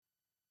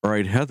All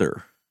right,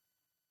 Heather,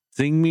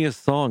 sing me a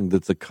song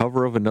that's a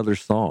cover of another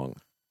song,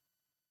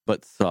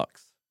 but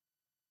sucks.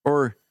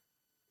 Or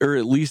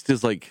at least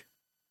is like,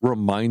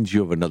 reminds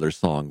you of another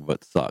song,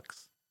 but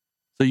sucks.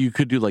 So you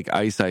could do like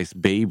Ice Ice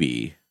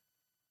Baby,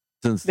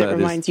 since that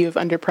reminds you of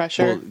Under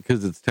Pressure.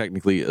 Because it's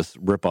technically a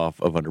ripoff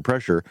of Under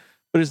Pressure,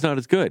 but it's not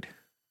as good.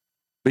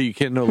 But you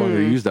can no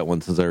longer use that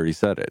one since I already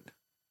said it.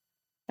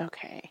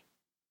 Okay.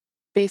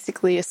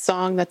 Basically a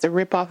song that's a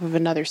ripoff of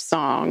another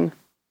song,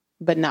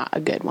 but not a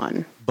good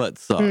one. But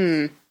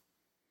sucks.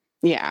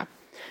 Yeah.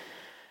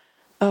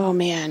 Oh,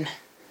 man.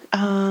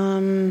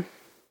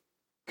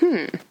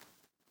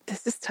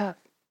 This is tough.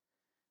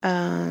 Oh,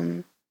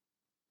 man.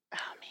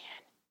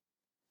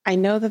 I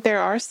know that there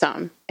are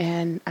some,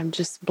 and I'm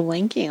just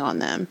blanking on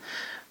them.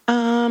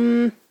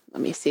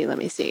 Let me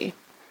see.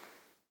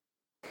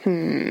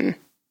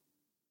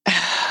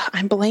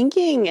 I'm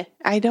blanking.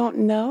 I don't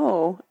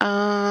know.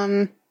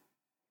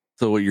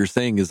 So what you're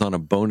saying is on a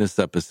bonus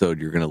episode,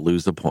 you're going to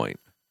lose a point.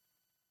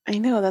 I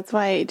know. That's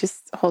why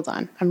hold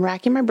on. I'm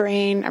racking my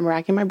brain. Man,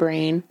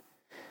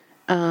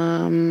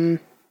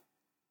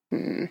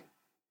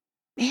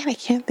 I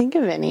can't think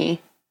of any.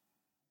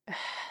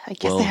 I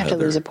guess I have to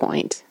lose a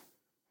point.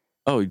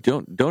 Oh,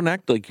 don't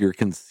act like you're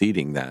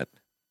conceding that.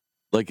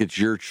 Like it's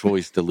your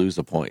choice to lose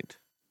a point.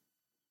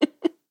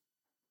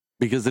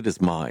 Because it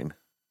is mine.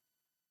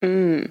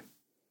 And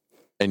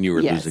you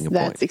were losing a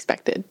point. That's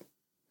expected.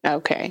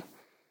 Okay.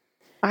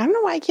 I don't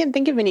know why I can't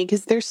think of any,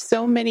 because there's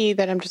so many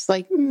that I'm just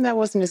like, that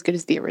wasn't as good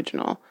as the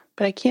original.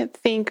 But I can't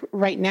think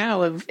right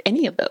now of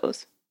any of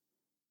those.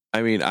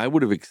 I mean, I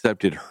would have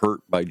accepted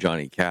Hurt by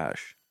Johnny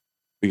Cash,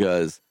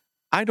 because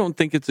I don't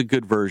think it's a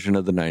good version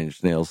of the Nine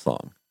Inch Nails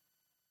song.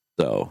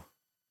 So.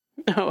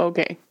 Oh,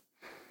 okay.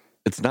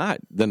 It's not.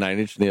 The Nine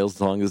Inch Nails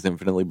song is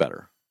infinitely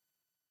better.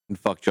 And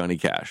fuck Johnny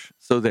Cash.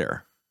 So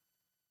there.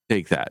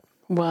 Take that.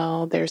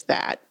 Well, there's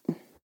that.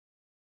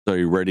 So are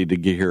you ready to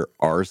hear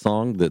our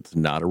song that's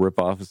not a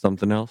ripoff of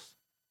something else?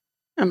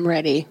 I'm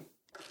ready.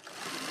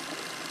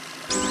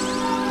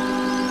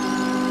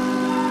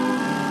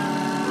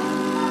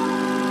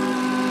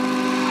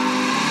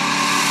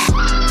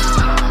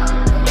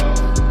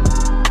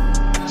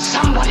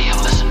 Somebody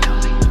will listen to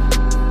me.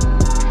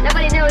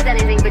 Nobody knows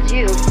anything but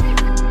you.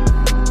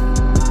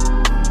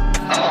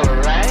 All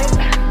right.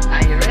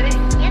 Are you ready?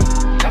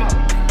 Yes. Come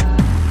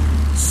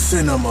on.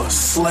 Cinema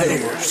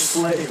Slayers.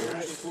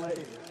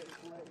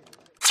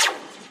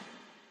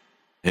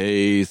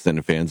 Hey,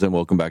 Cinefans, and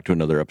welcome back to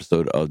another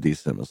episode of the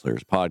Cinema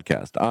Slayers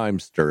podcast. I'm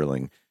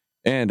Sterling,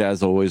 and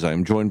as always,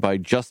 I'm joined by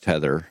just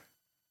Heather,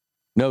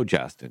 no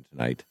Justin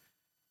tonight,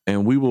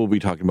 and we will be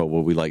talking about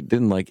what we liked,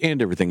 didn't like,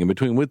 and everything in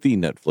between with the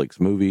Netflix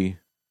movie,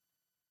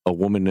 A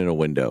Woman in a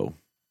Window,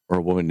 or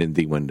A Woman in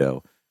the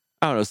Window.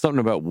 I don't know, something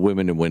about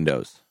women in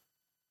windows,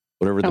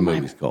 whatever the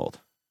movie's called.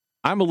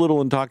 I'm a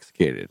little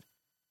intoxicated.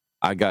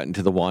 I got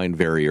into the wine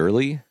very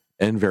early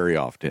and very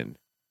often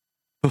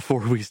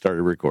before we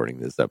started recording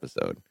this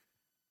episode.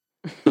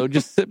 So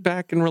just sit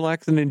back and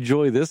relax and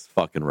enjoy this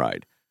fucking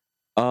ride.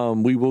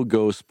 We will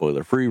go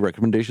spoiler-free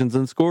recommendations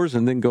and scores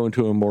and then go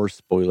into a more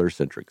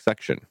spoiler-centric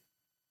section.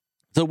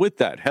 So with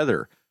that,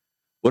 Heather,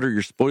 what are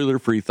your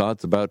spoiler-free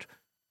thoughts about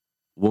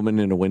Woman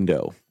in a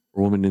Window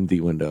or Woman in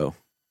the Window?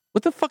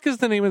 What the fuck is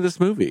the name of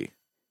this movie?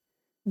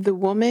 The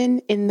Woman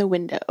in the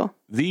Window.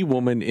 The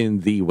Woman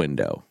in the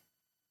Window.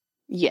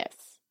 Yes.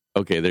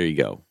 Okay, there you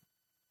go.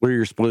 What are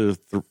your spoilers?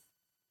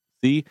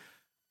 See?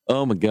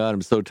 Oh my God,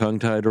 I'm so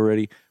tongue-tied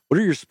already. What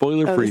are your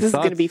spoiler-free this is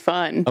thoughts going to be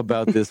fun.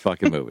 about this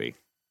fucking movie?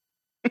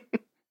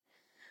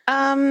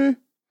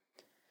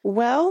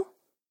 Well,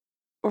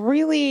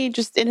 really,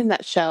 just in a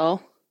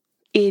nutshell,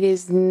 it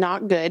is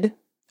not good.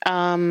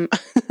 The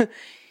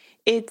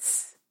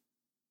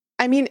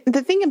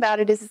thing about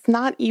it is it's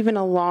not even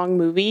a long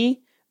movie,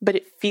 but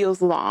it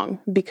feels long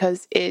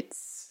because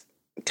it's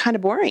kind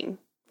of boring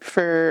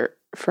for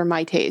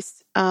my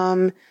taste.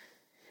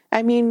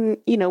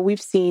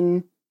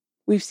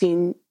 We've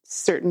seen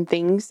certain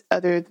things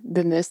other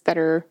than this that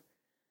are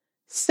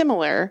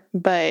similar,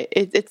 but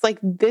it's like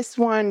this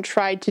one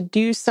tried to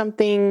do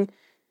something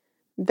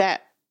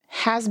that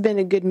has been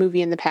a good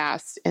movie in the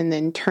past and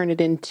then turn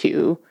it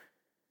into,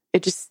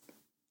 it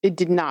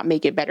did not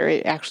make it better.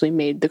 It actually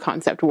made the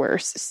concept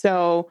worse.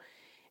 So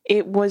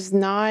it was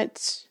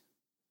not,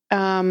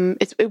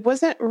 it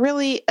wasn't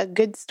really a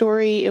good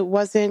story. It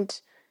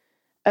wasn't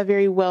a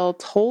very well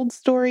told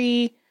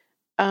story.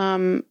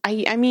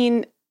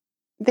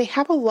 They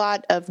have a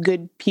lot of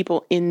good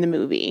people in the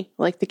movie.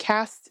 Like the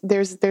cast,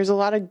 there's a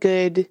lot of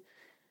good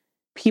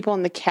people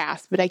in the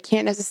cast, but I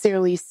can't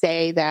necessarily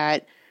say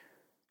that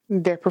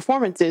their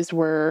performances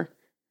were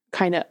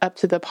kind of up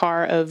to the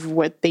par of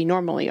what they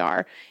normally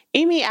are.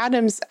 Amy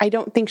Adams, I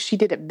don't think she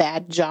did a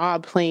bad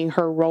job playing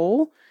her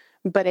role,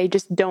 but I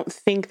just don't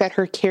think that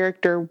her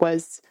character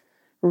was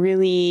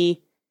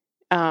really,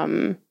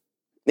 they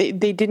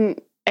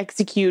didn't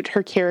execute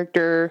her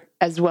character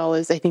as well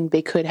as I think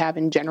they could have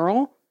in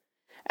general,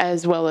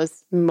 as well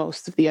as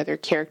most of the other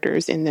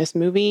characters in this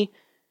movie.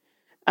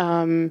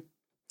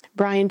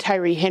 Brian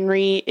Tyree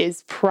Henry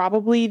is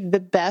probably the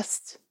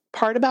best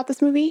part about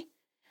this movie.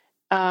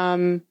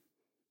 And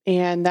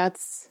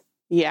that's,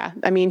 yeah,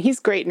 I mean, he's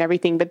great and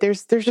everything, but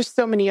there's just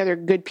so many other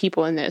good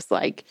people in this,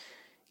 like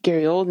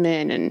Gary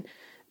Oldman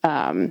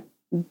and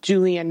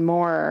Julianne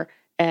Moore,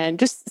 and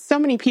just so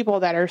many people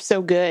that are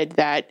so good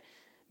that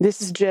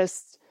this is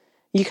just,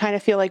 you kind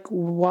of feel like,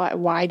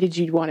 why did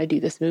you want to do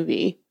this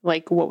movie?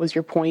 Like, what was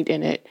your point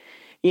in it?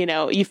 You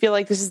know, you feel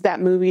like this is that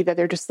movie that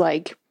they're just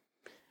like,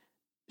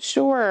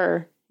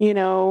 sure, you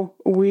know,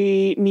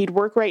 we need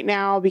work right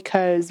now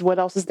because what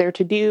else is there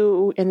to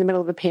do in the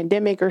middle of a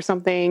pandemic or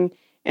something?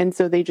 And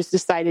so they just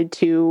decided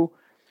to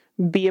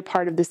be a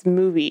part of this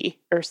movie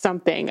or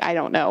something. I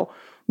don't know,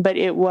 but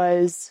it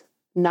was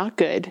not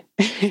good.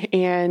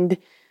 And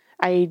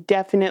I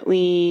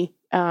definitely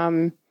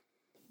I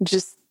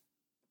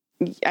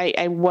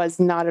was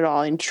not at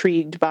all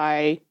intrigued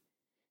by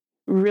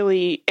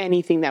really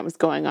anything that was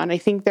going on. I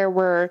think there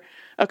were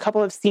a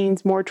couple of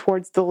scenes more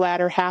towards the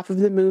latter half of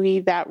the movie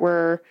that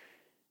were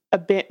a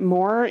bit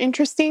more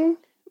interesting,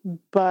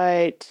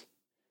 but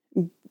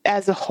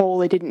as a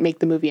whole, it didn't make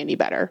the movie any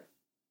better.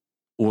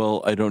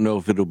 Well, I don't know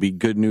if it'll be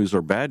good news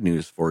or bad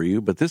news for you,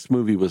 but this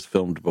movie was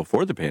filmed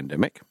before the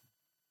pandemic.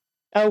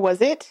 Oh,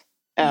 was it?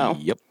 Oh,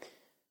 yep.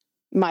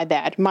 My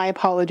bad. My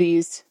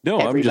apologies. No,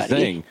 everybody. I'm just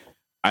saying,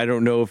 I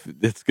don't know if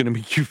it's going to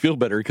make you feel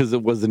better because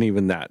it wasn't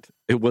even that.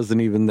 It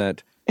wasn't even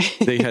that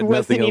they had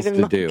nothing else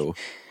to do.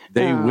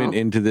 They went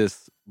into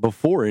this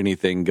before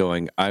anything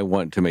going, I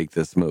want to make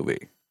this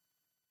movie.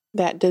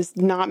 That does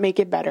not make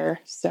it better.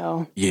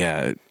 So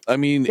yeah, I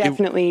mean,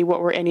 definitely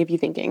what were any of you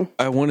thinking?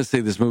 I want to say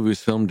this movie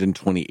was filmed in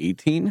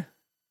 2018.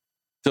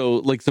 So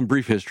like some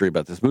brief history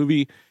about this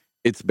movie.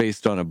 It's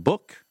based on a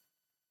book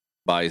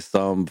by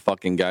some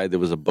fucking guy that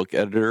was a book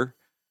editor.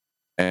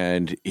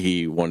 And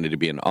he wanted to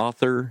be an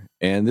author.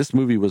 And this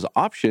movie was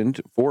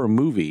optioned for a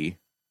movie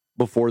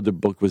before the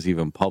book was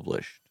even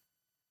published.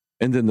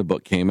 And then the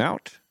book came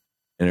out.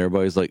 And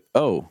everybody's like,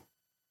 oh,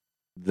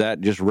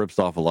 that just rips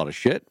off a lot of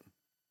shit.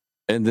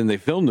 And then they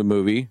filmed the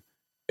movie.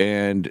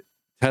 And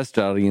test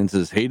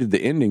audiences hated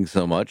the ending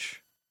so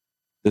much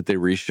that they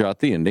reshot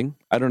the ending.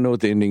 I don't know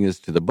what the ending is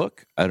to the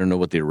book. I don't know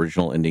what the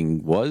original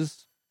ending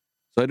was.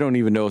 So I don't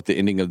even know if the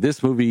ending of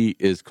this movie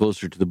is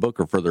closer to the book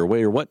or further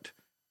away or what.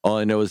 All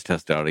I know is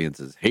test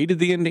audiences hated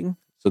the ending,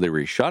 so they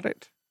reshot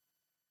it.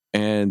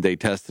 And they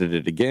tested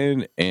it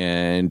again,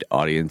 and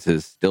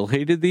audiences still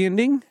hated the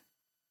ending.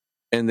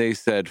 And they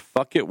said,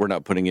 fuck it, we're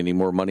not putting any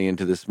more money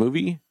into this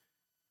movie.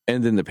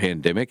 And then the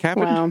pandemic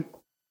happened. Wow.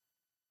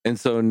 And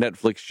so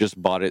Netflix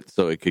just bought it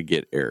so it could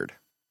get aired.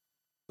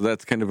 So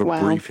that's kind of a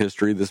brief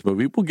history of this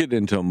movie. We'll get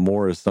into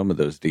more of some of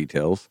those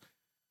details.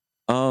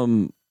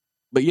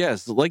 But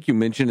yes, like you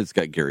mentioned, it's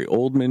got Gary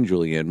Oldman,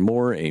 Julianne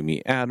Moore,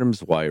 Amy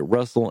Adams, Wyatt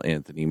Russell,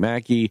 Anthony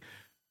Mackie,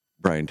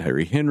 Brian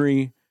Tyree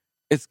Henry.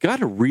 It's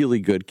got a really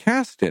good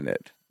cast in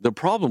it. The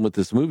problem with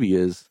this movie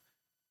is,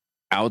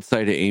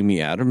 outside of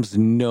Amy Adams,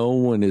 no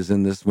one is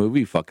in this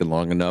movie fucking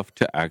long enough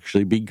to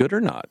actually be good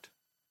or not.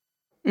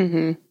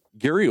 Mm-hmm.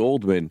 Gary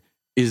Oldman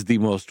is the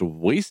most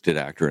wasted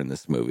actor in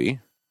this movie.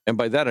 And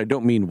by that, I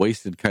don't mean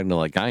wasted kind of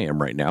like I am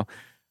right now.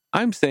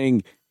 I'm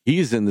saying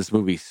he's in this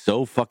movie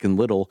so fucking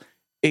little,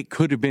 it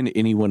could have been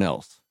anyone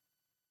else.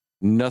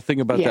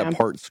 Nothing about that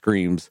part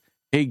screams,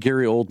 hey,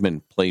 Gary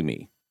Oldman, play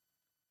me.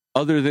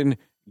 Other than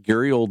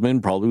Gary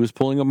Oldman probably was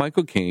pulling a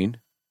Michael Caine,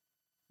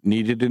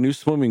 needed a new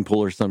swimming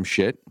pool or some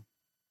shit,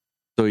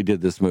 so he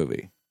did this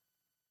movie.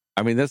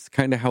 I mean, that's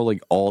kind of how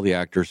like all the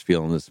actors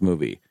feel in this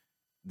movie.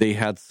 They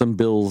had some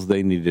bills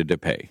they needed to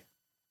pay.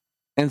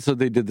 And so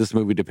they did this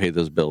movie to pay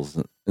those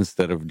bills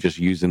instead of just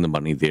using the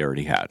money they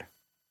already had.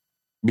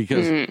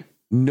 Because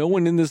no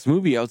one in this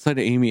movie outside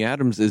of Amy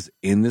Adams is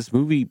in this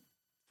movie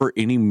for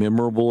any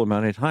memorable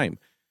amount of time.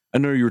 I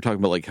know you were talking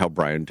about like how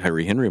Brian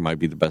Tyree Henry might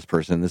be the best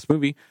person in this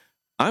movie.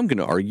 I'm going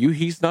to argue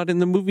he's not in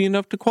the movie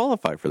enough to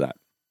qualify for that.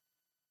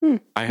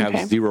 I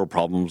have zero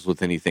problems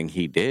with anything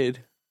he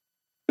did,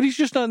 but he's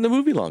just not in the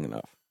movie long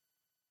enough.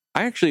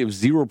 I actually have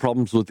zero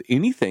problems with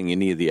anything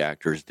any of the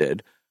actors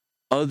did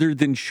other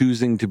than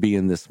choosing to be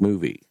in this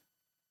movie.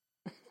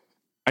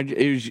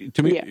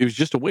 It was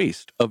just a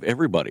waste of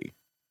everybody.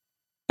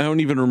 I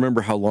don't even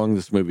remember how long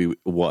this movie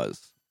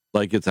was,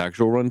 like its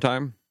actual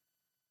runtime.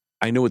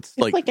 I know it's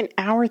like an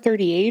hour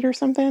 38 or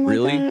something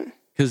really? Like that.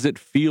 Because it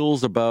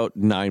feels about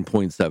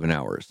 9.7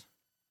 hours.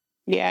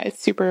 Yeah,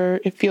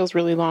 it feels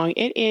really long.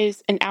 It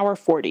is an hour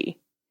 40.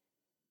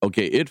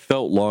 Okay, it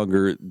felt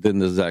longer than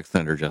the Zack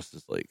Snyder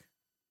Justice League.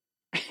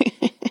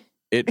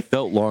 It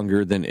felt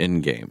longer than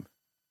Endgame.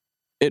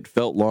 It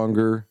felt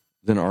longer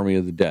than Army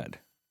of the Dead.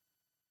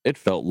 It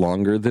felt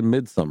longer than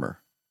Midsommar.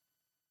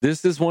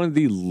 This is one of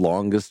the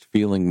longest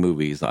feeling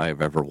movies I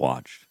have ever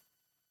watched.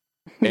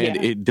 And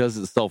it does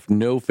itself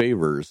no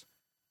favors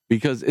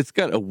because it's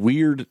got a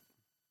weird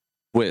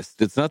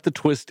twist. It's not the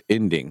twist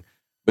ending,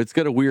 but it's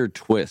got a weird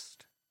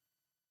twist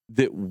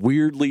that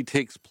weirdly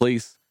takes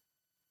place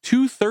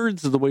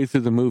 2/3 of the way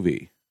through the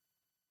movie.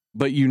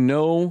 But you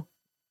know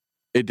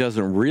it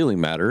doesn't really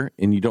matter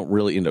and you don't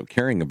really end up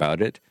caring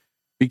about it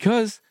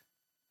because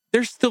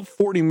there's still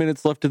 40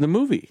 minutes left in the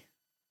movie.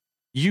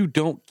 You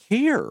don't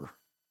care.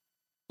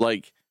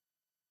 Like,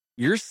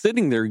 you're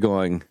sitting there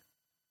going,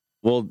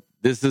 well,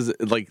 this is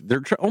like,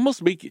 they're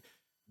almost making,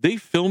 they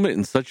film it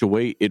in such a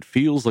way it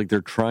feels like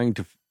they're trying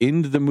to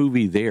end the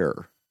movie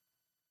there,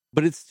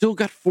 but it's still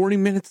got 40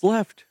 minutes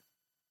left.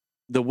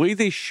 The way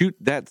they shoot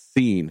that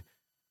scene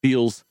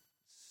feels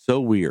so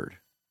weird.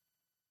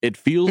 It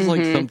feels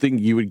like something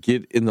you would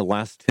get in the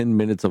last 10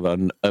 minutes of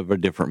a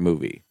different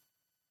movie.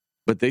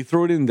 But they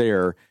throw it in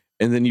there,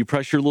 and then you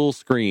press your little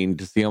screen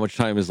to see how much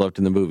time is left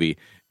in the movie,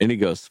 and it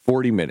goes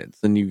 40 minutes,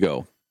 and you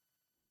go,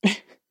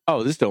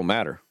 oh, this don't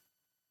matter.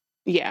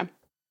 Yeah.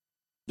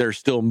 There's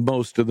still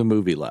most of the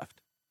movie left.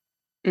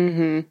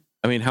 Mm-hmm.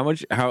 I mean,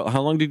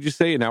 how long did you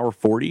say? An hour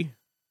 40?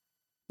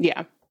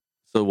 Yeah.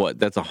 So what?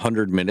 That's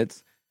 100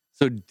 minutes.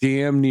 So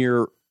damn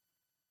near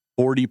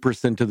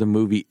 40% of the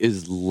movie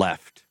is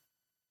left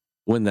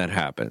when that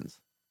happens.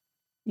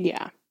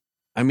 Yeah.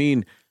 I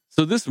mean,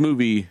 so this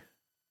movie,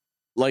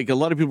 like, a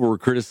lot of people were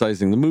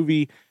criticizing the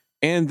movie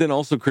and then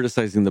also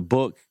criticizing the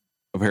book,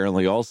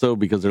 apparently also,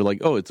 because they're like,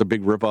 oh, it's a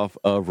big ripoff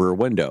of Rear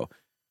Window.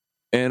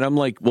 And I'm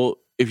like, well,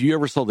 if you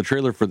ever saw the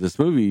trailer for this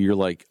movie, you're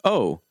like,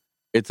 oh,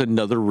 it's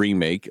another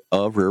remake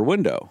of Rear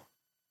Window.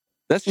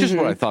 That's just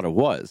what I thought it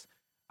was.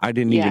 I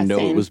didn't even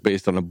know it was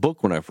based on a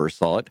book when I first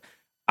saw it.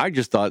 I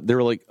just thought they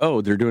were like,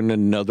 oh, they're doing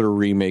another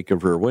remake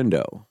of Rear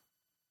Window.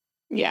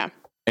 Yeah.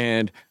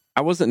 And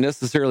I wasn't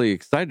necessarily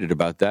excited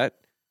about that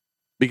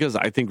because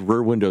I think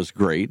Rear Window's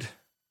great.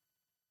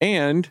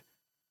 And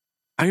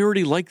I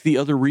already like the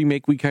other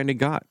remake we kind of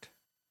got,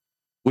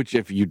 which,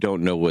 if you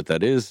don't know what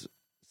that is,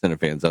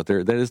 Cinefans out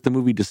there, that is the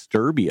movie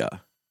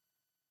Disturbia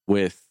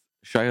with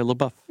Shia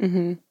LaBeouf.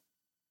 Mm-hmm.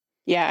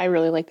 Yeah, I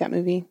really like that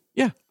movie.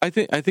 Yeah, I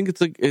think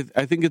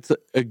it's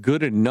a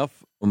good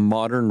enough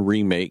modern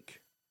remake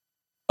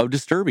of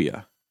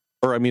Disturbia,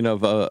 or I mean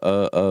of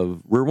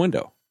Rear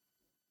Window.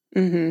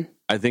 Mm-hmm.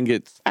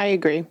 I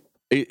agree.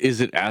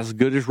 Is it as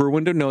good as Rear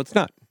Window? No, it's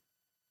not.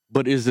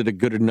 But is it a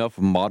good enough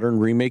modern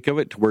remake of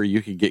it to where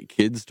you could get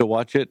kids to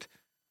watch it,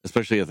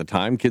 especially at the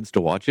time, kids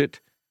to watch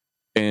it,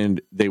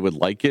 and they would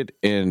like it?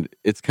 And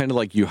it's kind of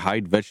like you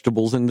hide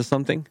vegetables into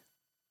something,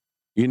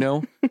 you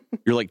know?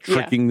 You're like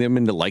tricking them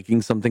into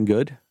liking something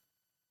good.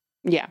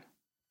 Yeah.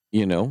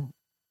 You know?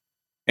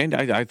 And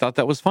I thought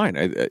that was fine.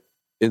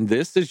 And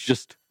this is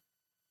just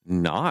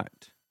not.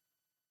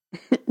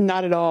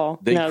 Not at all.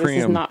 They no,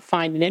 this is not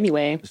fine in any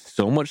way.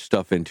 So much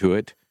stuff into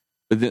it.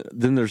 But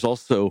then there's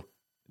also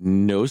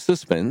no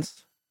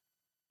suspense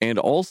and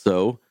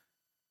also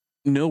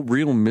no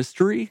real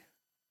mystery.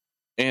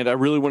 And I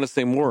really want to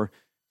say more.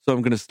 So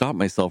I'm going to stop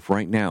myself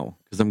right now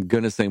because I'm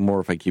going to say more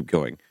if I keep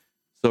going.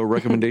 So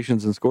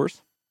recommendations and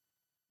scores?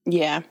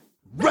 Yeah.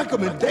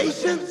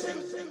 Recommendations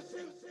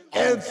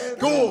and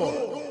score.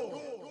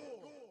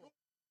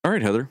 All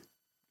right, Heather,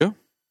 go.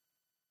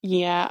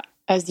 Yeah.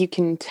 As you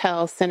can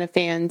tell,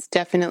 Cinefans,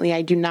 definitely,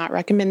 I do not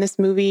recommend this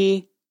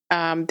movie.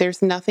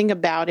 There's nothing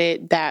about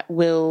it that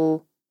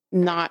will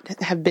not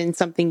have been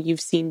something you've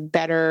seen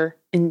better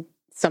in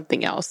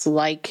something else,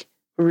 like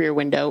Rear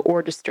Window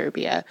or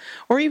Disturbia,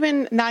 or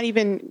even not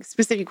even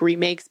specific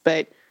remakes,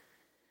 but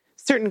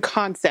certain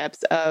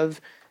concepts of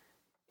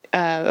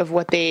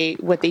what they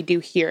do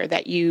here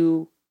that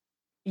you've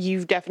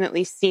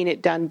definitely seen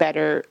it done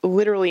better,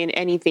 literally in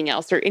anything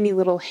else, or any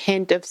little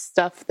hint of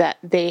stuff that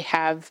they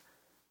have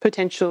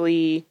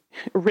potentially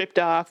ripped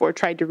off or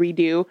tried to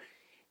redo.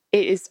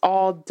 It is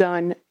all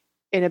done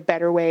in a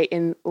better way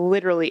in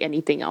literally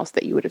anything else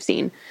that you would have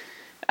seen.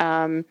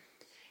 And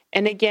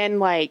again,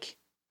 like,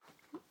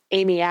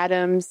 Amy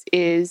Adams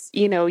is,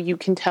 you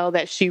can tell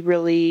that she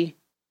really,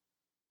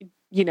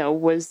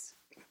 was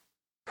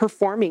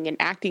performing and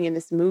acting in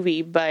this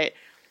movie, but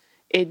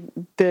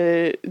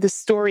the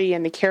story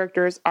and the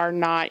characters are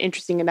not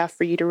interesting enough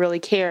for you to really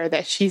care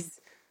that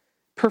she's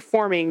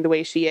performing the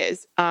way she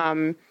is.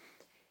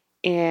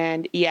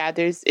 And yeah,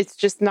 it's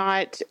just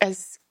not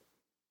as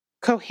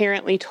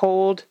coherently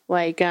told,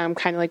 like, kind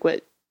of like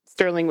what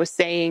Sterling was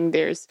saying.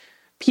 There's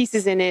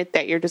pieces in it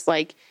that you're just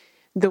like,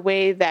 the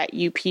way that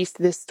you pieced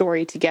this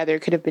story together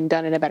could have been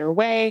done in a better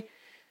way.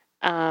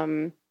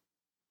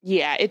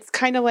 Yeah, it's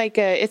kind of like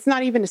it's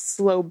not even a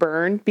slow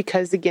burn,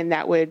 because again,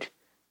 that would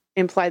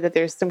imply that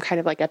there's some kind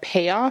of like a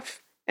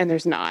payoff, and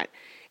there's not.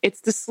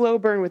 It's the slow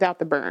burn without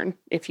the burn,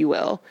 if you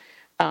will.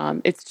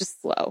 It's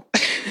just slow.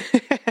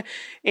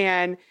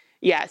 And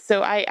yeah,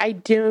 so I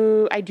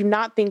do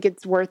not think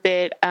it's worth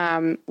it.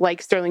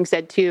 Like Sterling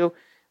said too,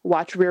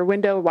 watch Rear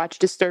Window, watch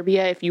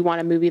Disturbia if you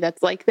want a movie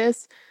that's like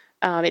this.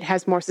 It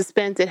has more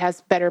suspense, it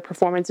has better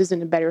performances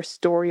and a better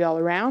story all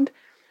around.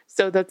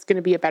 So that's going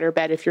to be a better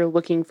bet if you're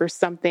looking for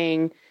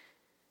something.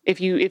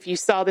 If you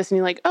saw this and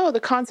you're like, oh,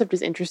 the concept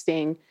is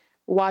interesting,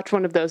 watch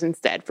one of those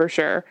instead for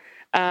sure.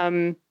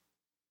 I'm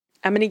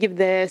going to give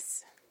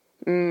this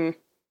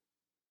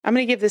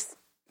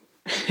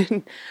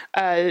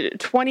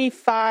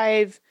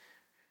 25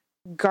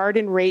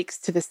 garden rakes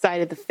to the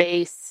side of the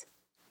face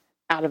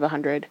out of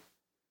 100.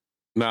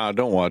 Nah,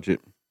 don't watch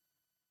it.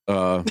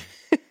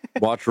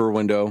 Watch Rear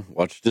Window.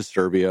 Watch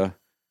Disturbia.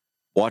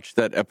 Watch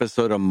that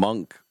episode of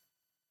Monk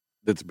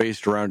that's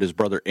based around his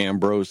brother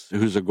Ambrose,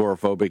 who's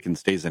agoraphobic and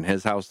stays in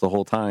his house the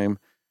whole time.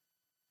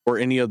 Or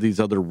any of these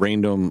other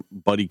random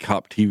buddy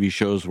cop TV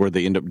shows where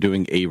they end up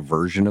doing a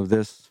version of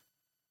this.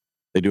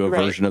 They do a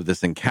version of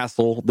this in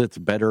Castle that's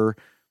better.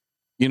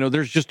 You know,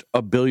 there's just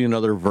a billion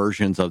other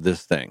versions of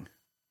this thing.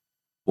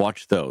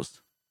 Watch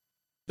those.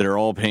 They're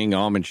all paying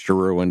homage to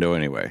Rear Window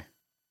anyway.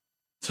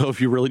 So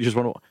if you really just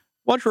want to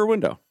watch Rear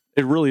Window,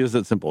 it really is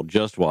that simple.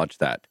 Just watch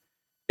that.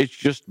 It's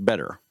just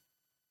better.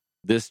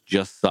 This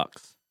just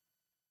sucks.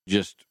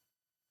 Just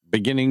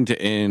beginning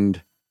to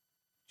end,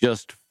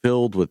 just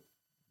filled with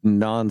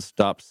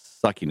nonstop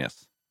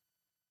suckiness.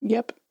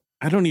 Yep.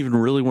 I don't even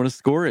really want to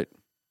score it.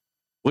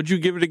 What'd you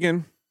give it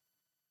again?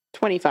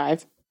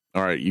 25.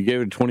 All right, you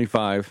gave it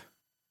 25.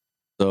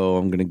 So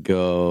I'm going to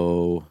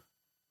go,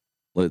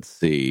 let's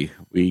see.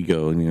 We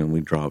go,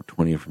 we drop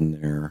 20 from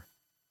there.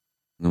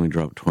 And then we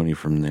drop 20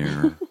 from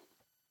there.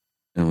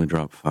 And we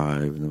drop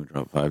 5, and then we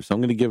drop 5. So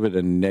I'm going to give it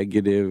a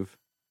negative.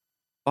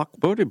 Fuck,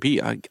 what would it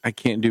be? I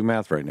can't do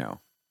math right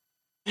now.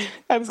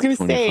 I was going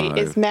to say, 25.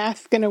 is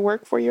math going to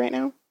work for you right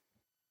now?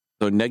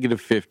 So negative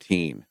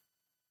 15.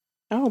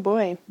 Oh,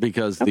 boy.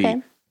 Because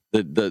Okay.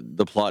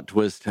 the plot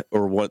twist,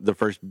 or what the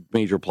first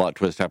major plot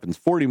twist happens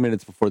 40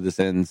 minutes before this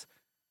ends.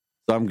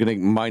 So I'm going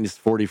to minus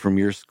 40 from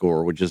your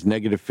score, which is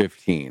negative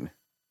 15.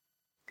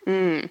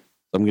 Mm. So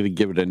I'm going to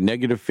give it a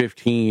negative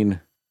 15.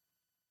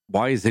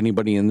 Why is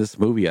anybody in this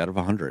movie out of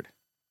 100?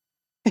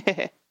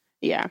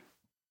 Yeah.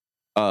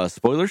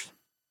 Spoilers?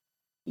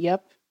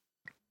 Yep.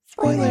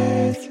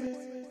 Spoilers.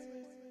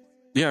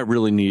 Yeah, I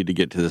really needed to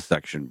get to this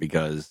section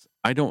because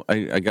I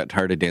got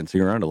tired of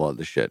dancing around a lot of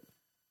this shit.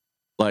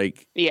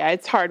 Like, Yeah,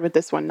 it's hard with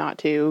this one not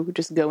to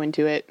just go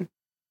into it.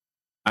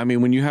 I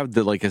mean, when you have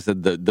like I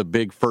said, the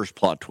big first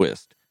plot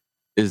twist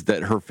is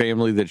that her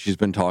family that she's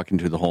been talking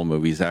to the whole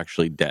movie is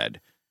actually dead.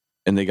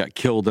 And they got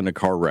killed in a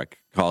car wreck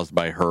caused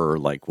by her,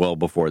 like, well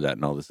before that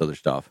and all this other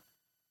stuff.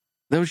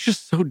 That was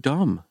just so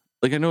dumb.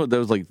 Like, I know that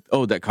was like,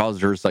 oh, that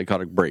caused her a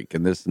psychotic break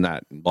and this and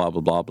that and blah,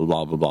 blah, blah, blah,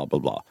 blah, blah, blah, blah,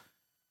 blah.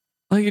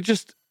 Like, it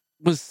just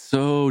was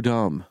so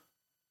dumb.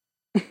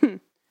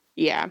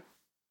 Yeah.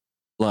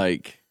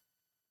 Like,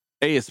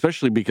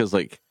 especially because,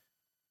 like,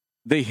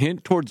 they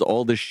hint towards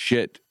all this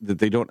shit that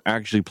they don't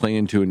actually play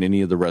into in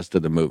any of the rest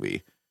of the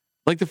movie.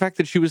 Like the fact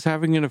that she was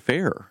having an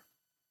affair.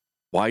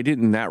 Why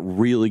didn't that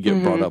really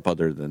get brought up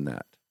other than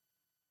that?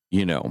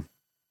 You know?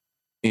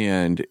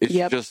 And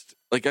it's just,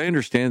 like, I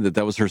understand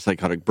that was her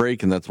psychotic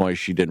break, and that's why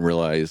she didn't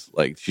realize,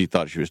 like, she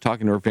thought she was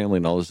talking to her family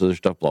and all this other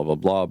stuff, blah, blah,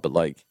 blah. But,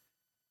 like,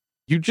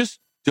 you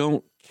just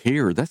don't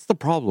care. That's the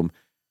problem.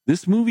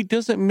 This movie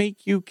doesn't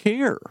make you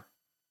care.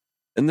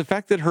 And the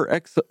fact that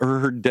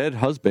her dead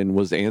husband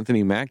was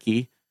Anthony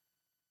Mackie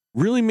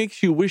really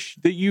makes you wish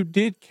that you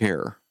did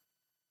care.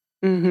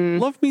 Mm-hmm.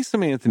 Love me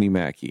some Anthony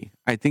Mackie.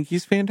 I think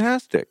he's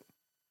fantastic.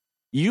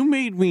 You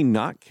made me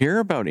not care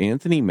about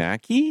Anthony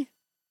Mackie?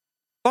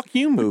 Fuck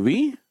you,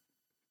 movie.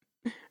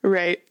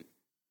 Right.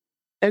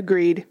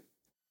 Agreed.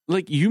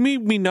 Like, you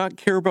made me not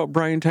care about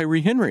Brian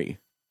Tyree Henry.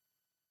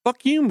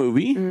 Fuck you,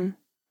 movie. Mm.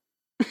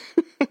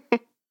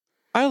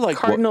 I like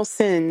Cardinal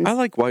sins. I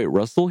like Wyatt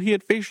Russell. He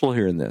had facial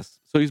hair in this,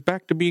 so he's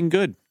back to being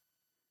good.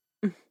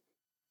 And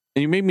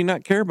you made me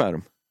not care about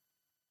him.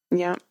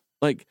 Yeah.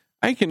 Like,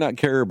 I cannot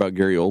care about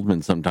Gary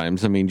Oldman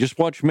sometimes. I mean, just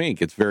watch Mank.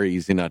 It's very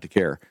easy not to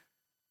care.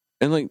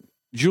 And, like,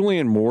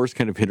 Julianne Moore's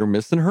kind of hit or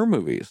miss in her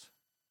movies.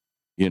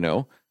 You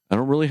know, I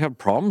don't really have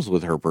problems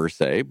with her per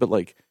se, but,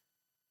 like,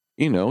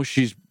 you know,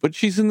 she's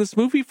in this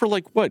movie for,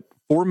 like, what,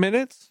 4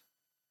 minutes?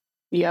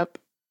 Yep.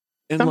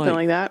 And Something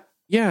like that.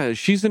 Yeah,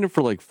 she's in it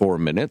for like 4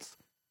 minutes.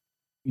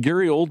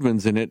 Gary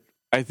Oldman's in it,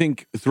 I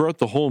think, throughout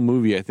the whole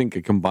movie, I think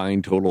a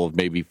combined total of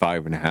maybe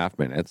 5.5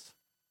 minutes.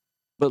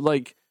 But,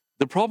 like,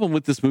 the problem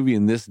with this movie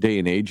in this day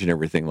and age and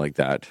everything like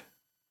that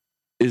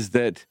is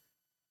that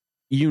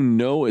you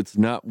know it's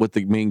not what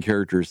the main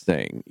character is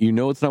saying. You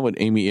know it's not what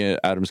Amy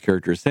Adams'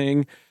 character is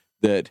saying,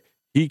 that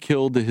he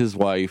killed his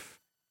wife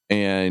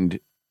and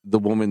the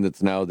woman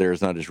that's now there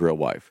is not his real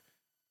wife.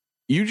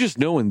 You just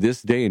know in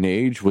this day and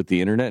age with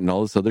the internet and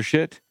all this other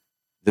shit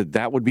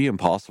that would be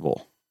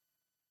impossible.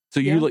 So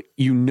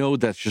you know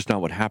that's just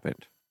not what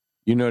happened.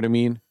 You know what I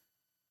mean?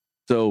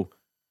 So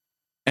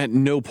at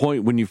no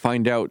point when you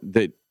find out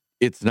that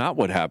it's not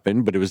what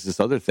happened, but it was this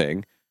other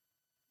thing,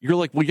 you're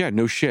like, well, yeah,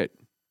 no shit.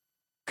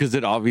 Because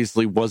it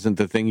obviously wasn't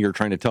the thing you're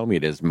trying to tell me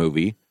it is,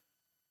 movie.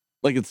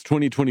 Like, it's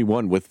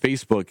 2021. With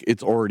Facebook,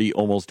 it's already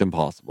almost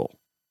impossible.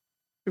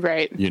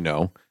 Right. You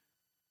know?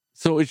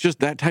 So it's just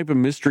that type of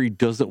mystery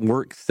doesn't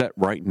work set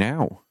right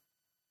now.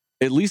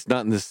 At least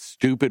not in the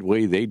stupid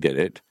way they did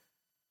it.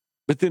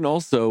 But then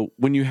also,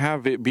 when you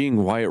have it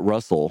being Wyatt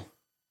Russell,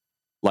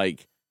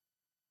 like,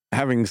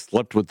 having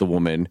slept with the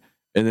woman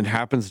and then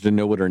happens to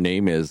know what her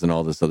name is and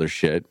all this other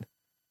shit,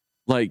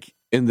 like,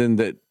 and then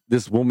that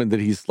this woman that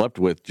he slept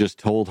with just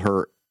told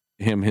her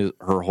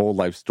whole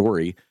life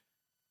story,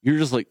 you're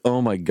just like,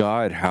 oh my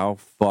God, how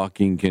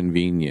fucking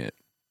convenient.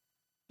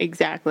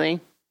 Exactly.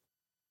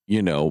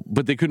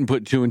 but they couldn't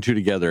put two and two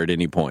together at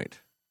any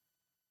point.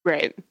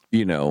 Right.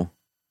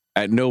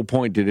 At no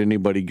point did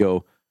anybody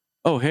go,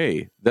 oh,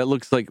 hey, that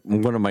looks like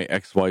one of my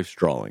ex-wife's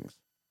drawings,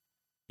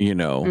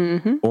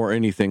 or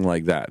anything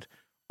like that.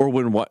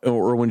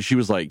 Or when she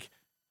was like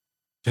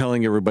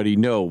telling everybody,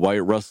 no,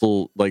 Wyatt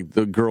Russell, like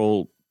the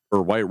girl,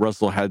 or Wyatt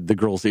Russell had the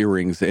girl's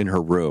earrings in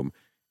her room.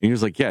 And he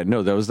was like, yeah,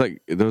 no, that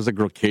was a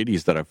girl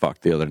Katie's that I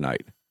fucked the other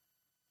night.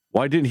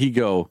 Why didn't he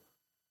go,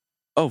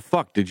 oh,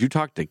 fuck, did you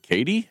talk to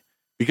Katie?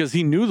 Because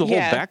he knew the whole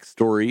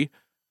backstory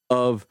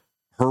of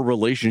her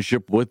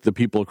relationship with the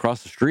people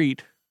across the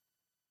street.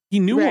 He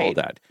knew all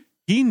that.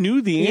 He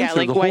knew the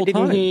answer the whole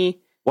time.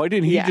 Why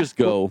didn't he just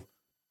go,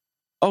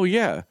 oh,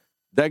 yeah,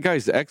 that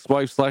guy's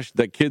ex-wife /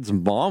 that kid's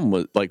mom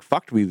was like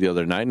fucked me the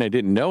other night and I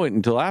didn't know it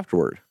until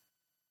afterward.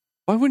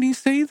 Why wouldn't he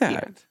say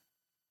that?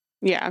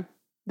 Yeah.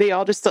 They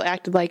all just still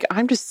acted like,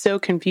 I'm just so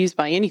confused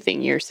by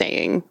anything you're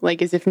saying.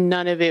 Like as if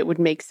none of it would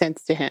make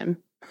sense to him.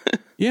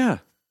 Yeah.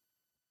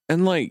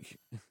 And like,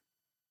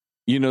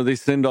 they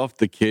send off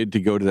the kid to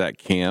go to that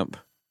camp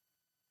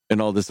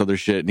and all this other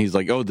shit. And he's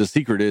like, oh, the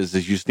secret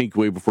is you sneak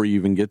away before you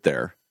even get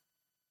there.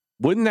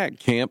 Wouldn't that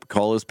camp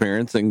call his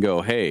parents and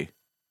go, hey,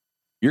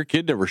 your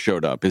kid never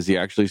showed up. Is he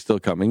actually still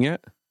coming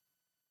yet?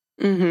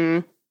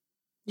 Mm-hmm.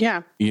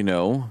 Yeah.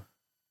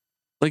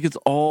 Like it's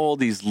all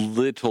these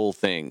little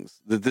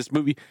things that this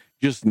movie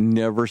just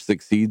never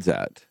succeeds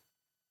at.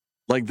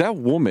 Like that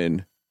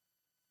woman,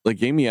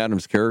 like Amy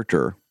Adams'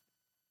 character,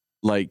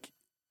 like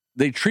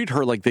they treat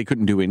her like they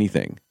couldn't do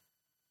anything.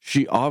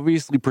 She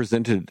obviously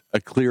presented a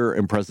clear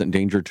and present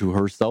danger to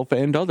herself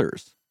and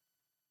others.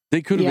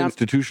 They could have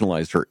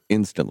institutionalized her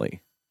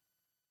instantly.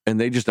 And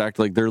they just act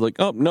like they're like,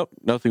 oh, nope,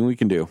 nothing we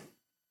can do.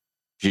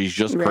 She's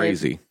just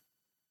crazy.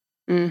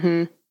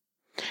 Mm-hmm.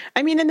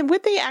 I mean, and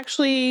would they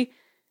actually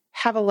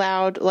have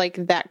allowed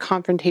like that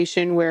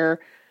confrontation where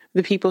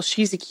the people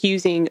she's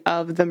accusing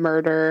of the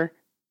murder,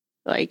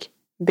 like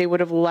they would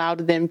have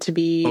allowed them to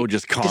be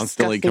just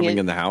constantly coming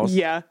in the house?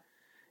 Yeah.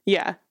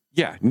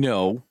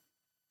 No.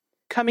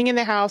 Coming in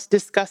the house,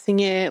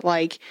 discussing it,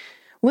 like,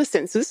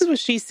 listen, so this is what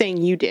she's saying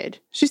you did.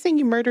 She's saying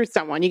you murdered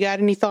someone. You got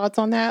any thoughts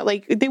on that?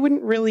 Like, they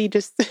wouldn't really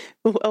just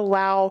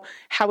allow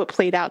how it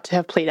played out to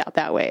have played out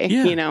that way,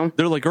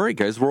 They're like, all right,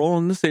 guys, we're all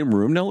in the same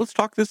room. Now let's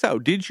talk this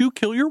out. Did you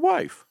kill your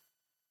wife?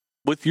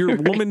 With your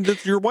woman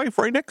that's your wife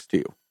right next to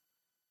you?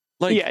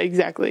 Like, yeah,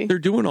 exactly. They're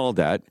doing all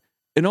that.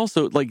 And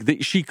also, like,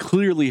 she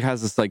clearly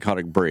has a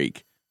psychotic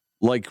break.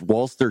 Like,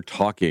 whilst they're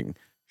talking,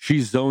 she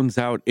zones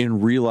out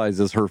and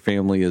realizes her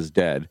family is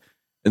dead.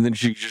 And then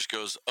she just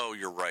goes, oh,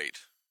 you're right.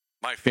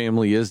 My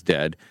family is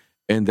dead.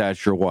 And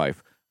that's your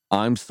wife.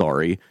 I'm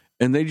sorry.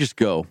 And they just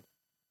go,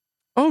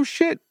 oh,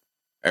 shit.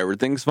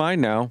 Everything's fine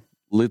now.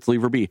 Let's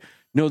leave her be.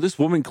 No, this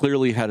woman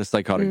clearly had a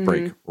psychotic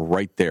break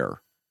right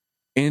there.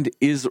 And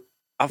is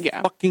a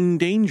fucking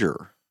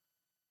danger.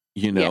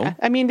 Yeah.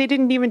 I mean, they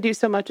didn't even do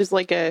so much as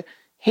like a,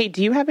 hey,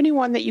 do you have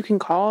anyone that you can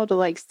call to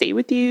like stay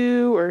with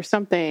you or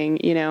something,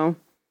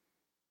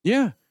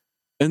 Yeah.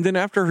 And then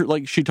after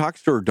like she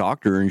talks to her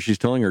doctor and she's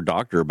telling her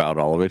doctor about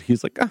all of it,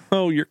 he's like,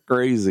 oh, you're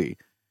crazy.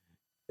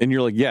 And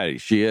you're like, yeah,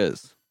 she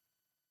is.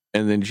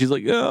 And then she's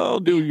like, oh, I'll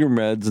do your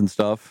meds and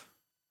stuff.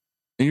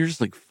 And you're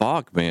just like,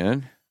 fuck,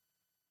 man.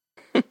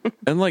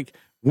 And like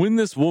when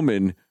this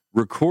woman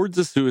records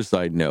a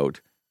suicide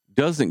note,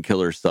 doesn't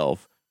kill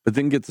herself, but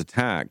then gets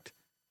attacked.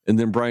 And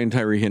then Brian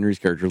Tyree Henry's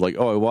character is like,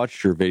 oh, I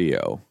watched your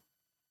video.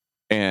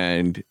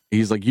 And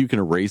he's like, you can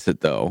erase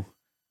it though.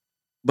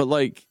 But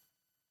like,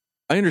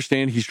 I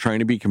understand he's trying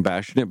to be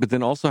compassionate, but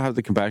then also have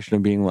the compassion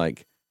of being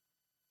like,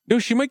 no,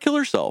 she might kill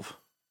herself.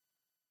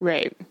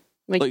 Right.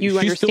 Like you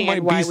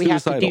understand why we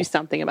have to do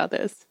something about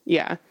this.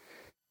 Yeah.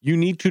 You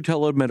need to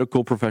tell a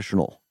medical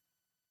professional.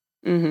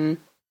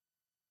 Mm-hmm.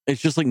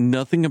 It's just like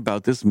nothing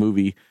about this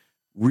movie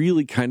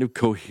really kind of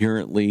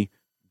coherently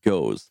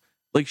goes.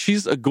 Like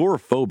she's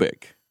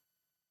agoraphobic,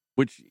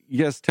 which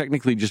yes,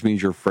 technically just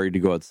means you're afraid to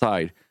go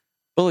outside.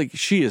 But like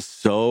she is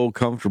so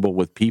comfortable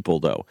with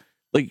people though.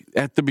 Like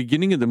at the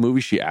beginning of the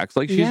movie, she acts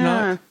like she's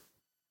not,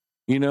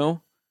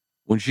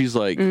 when she's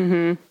like,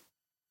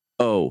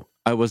 oh,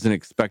 I wasn't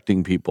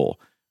expecting people.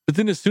 But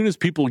then as soon as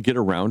people get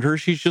around her,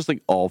 she's just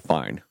like all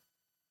fine.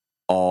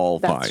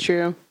 That's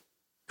true.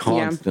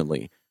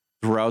 Constantly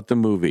throughout the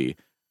movie.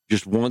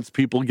 Just once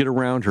people get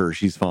around her,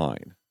 she's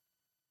fine.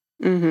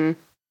 Mm-hmm.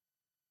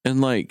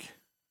 And like,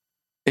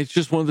 it's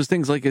just one of those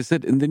things, like I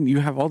said, and then you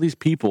have all these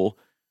people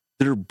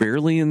that are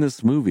barely in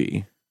this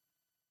movie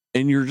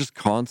and you're just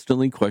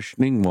constantly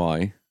questioning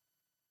why.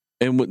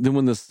 And then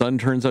when the son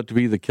turns out to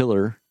be the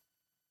killer,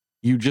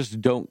 you just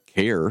don't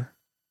care.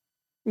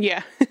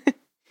 Yeah.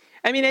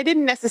 I mean, I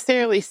didn't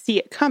necessarily see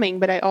it coming,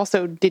 but I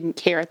also didn't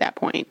care at that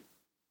point.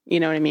 You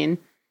know what I mean?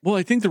 Well,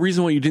 I think the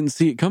reason why you didn't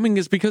see it coming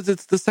is because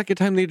it's the second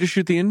time they had to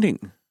shoot the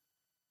ending.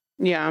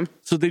 Yeah.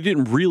 So they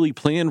didn't really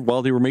plan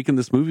while they were making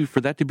this movie for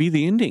that to be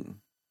the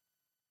ending.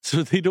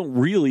 So they don't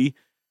really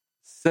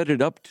set it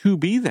up to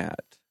be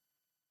that.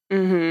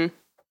 Mm-hmm.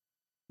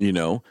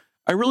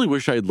 I really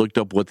wish I had looked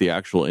up what the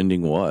actual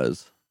ending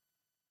was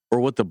or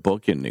what the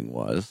book ending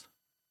was.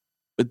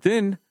 But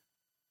then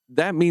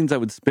that means I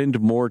would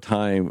spend more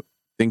time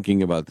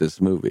thinking about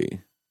this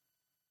movie.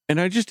 And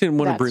I just didn't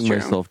want to That's bring true.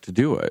 myself to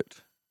do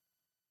it.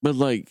 But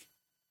like,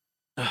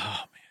 oh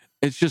man,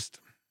 it's just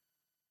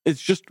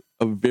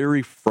a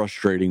very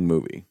frustrating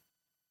movie.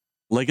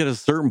 Like at a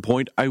certain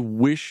point, I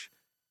wish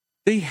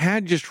they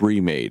had just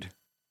remade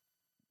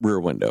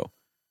Rear Window.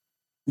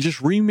 Just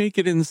remake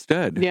it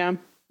instead. Yeah.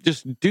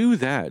 Just do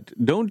that.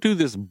 Don't do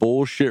this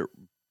bullshit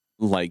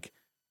like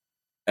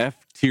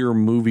F-tier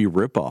movie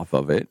ripoff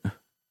of it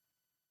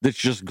that's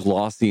just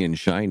glossy and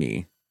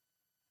shiny.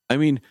 I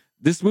mean,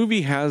 this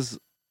movie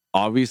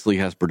obviously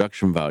has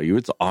production value.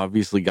 It's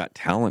obviously got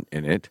talent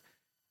in it.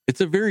 It's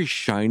a very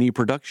shiny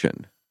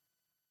production.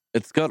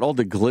 It's got all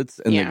the glitz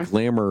and the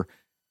glamour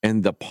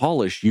and the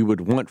polish you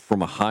would want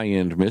from a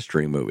high-end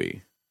mystery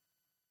movie.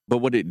 But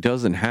what it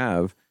doesn't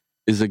have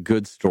is a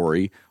good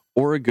story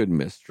or a good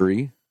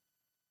mystery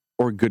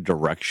or good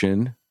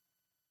direction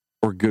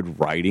or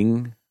good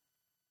writing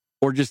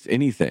or just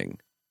anything.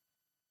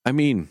 I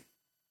mean,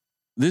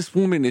 this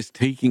woman is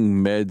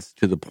taking meds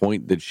to the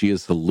point that she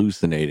is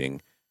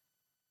hallucinating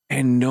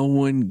and no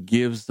one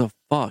gives a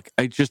fuck.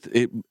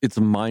 It's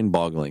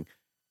mind-boggling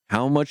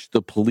how much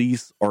the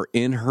police are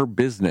in her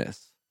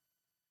business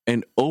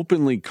and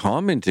openly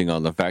commenting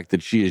on the fact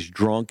that she is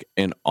drunk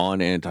and on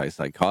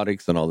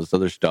antipsychotics and all this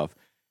other stuff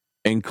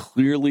and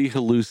clearly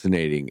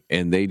hallucinating.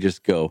 And they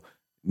just go,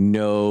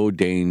 no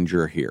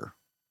danger here.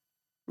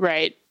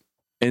 Right.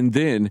 And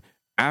then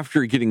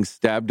after getting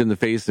stabbed in the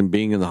face and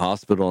being in the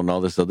hospital and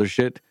all this other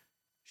shit,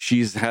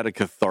 she's had a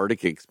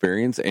cathartic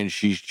experience and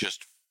she's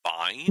just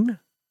fine.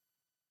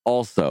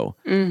 Also,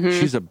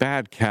 she's a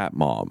bad cat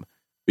mom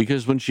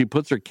because when she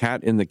puts her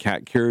cat in the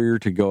cat carrier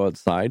to go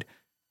outside,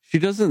 she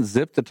doesn't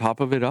zip the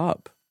top of it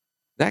up.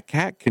 That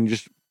cat can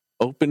just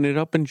open it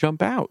up and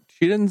jump out.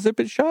 She doesn't zip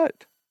it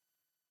shut.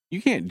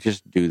 You can't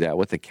just do that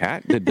with a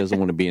cat that doesn't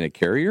want to be in a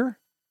carrier.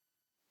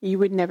 You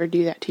would never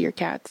do that to your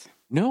cats.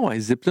 No, I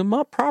zip them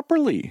up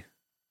properly.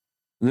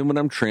 And then when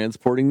I'm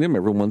transporting them,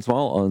 every once in a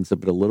while, I'll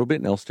unzip it a little bit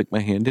and I'll stick my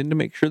hand in to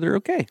make sure they're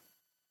okay.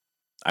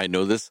 I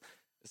know this,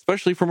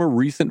 especially from a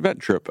recent vet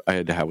trip I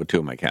had to have with two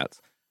of my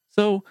cats.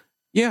 So,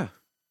 yeah.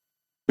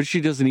 But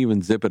she doesn't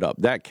even zip it up.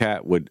 That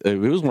cat would, if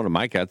it was one of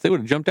my cats, they would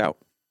have jumped out.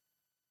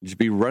 Just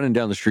be running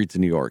down the streets of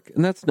New York.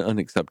 And that's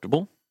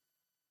unacceptable.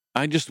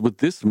 With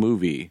this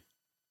movie,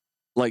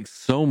 like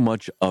so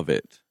much of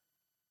it,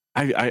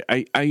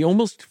 I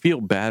almost feel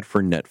bad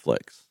for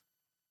Netflix.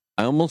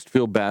 I almost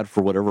feel bad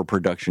for whatever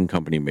production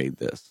company made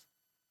this.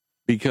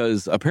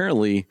 Because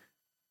apparently,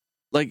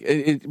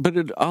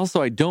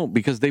 also I don't,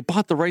 because they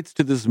bought the rights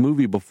to this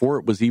movie before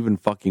it was even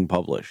fucking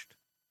published.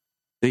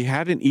 They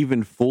hadn't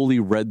even fully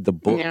read the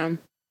book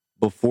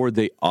before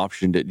they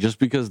optioned it, just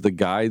because the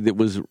guy that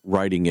was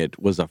writing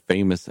it was a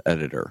famous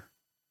editor.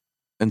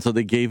 And so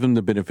they gave him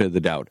the benefit of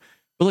the doubt.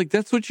 But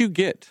that's what you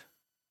get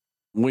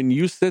when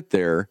you sit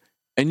there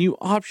and you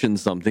option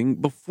something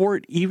before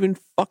it even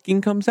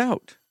fucking comes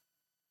out.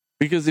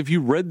 Because if you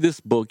read this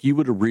book, you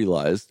would have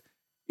realized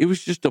it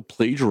was just a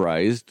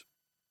plagiarized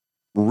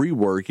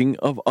reworking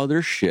of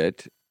other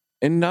shit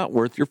and not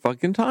worth your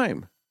fucking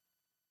time.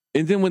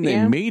 And then when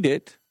they made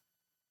it,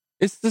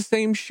 it's the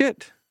same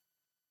shit,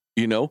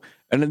 And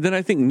then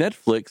I think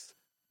Netflix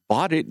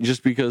bought it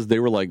just because they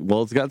were like,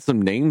 well, it's got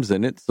some names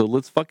in it, so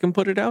let's fucking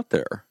put it out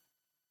there.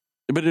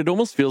 But it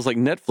almost feels like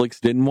Netflix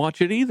didn't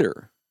watch it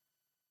either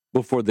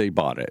before they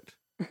bought it.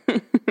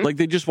 Like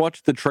they just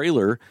watched the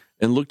trailer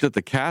and looked at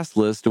the cast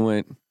list and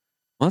went,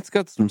 well, it's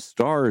got some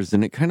stars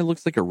and it kind of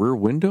looks like a Rear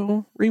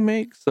Window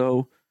remake,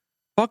 so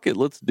fuck it,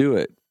 let's do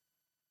it.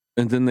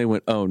 And then they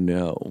went, oh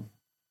no,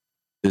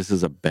 this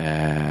is a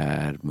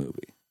bad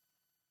movie.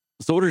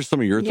 So what are some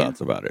of your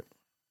thoughts about it?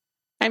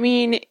 I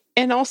mean,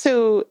 and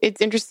also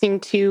it's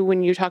interesting too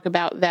when you talk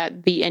about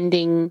that the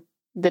ending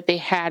that they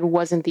had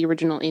wasn't the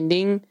original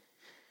ending,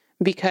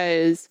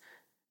 because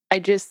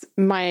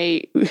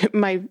my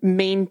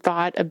main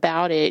thought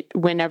about it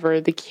whenever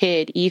the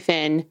kid,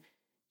 Ethan,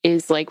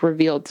 is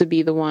revealed to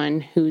be the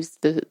one who's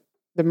the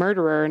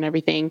murderer and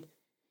everything,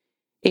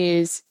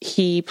 is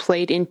he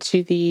played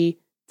into the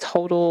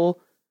total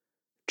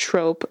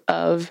trope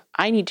of,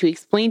 I need to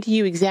explain to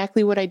you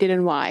exactly what I did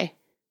and why.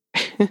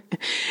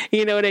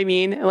 You know what I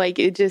mean?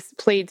 It just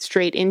played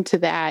straight into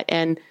that.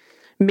 And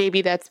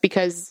maybe that's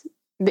because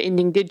the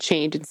ending did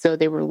change. And so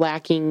they were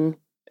lacking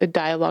a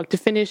dialogue to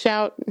finish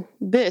out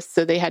this.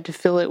 So they had to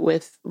fill it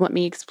with, let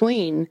me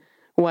explain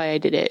why I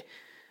did it.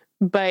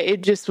 But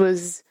it just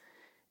was,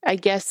 I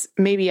guess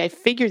maybe I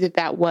figured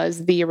that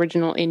was the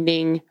original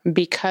ending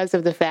because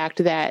of the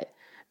fact that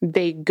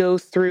they go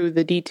through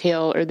the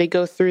detail, or they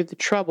go through the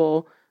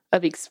trouble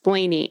of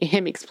explaining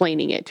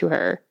it to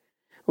her.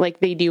 Like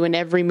they do in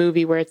every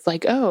movie where it's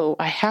like, oh,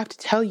 I have to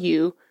tell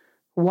you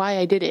why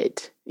I did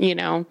it,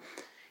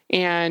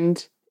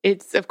 and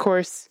it's, of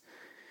course,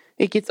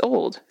 it gets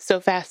old so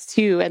fast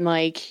too. And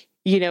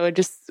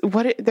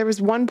there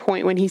was one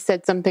point when he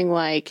said something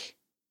like,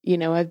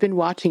 I've been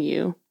watching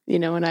you,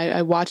 and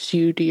I watched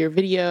you do your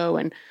video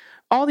and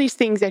all these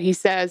things that he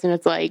says. And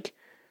it's like,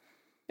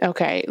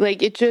 Okay.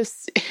 Like it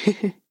just,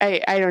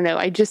 I don't know.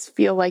 I just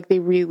feel like they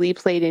really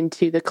played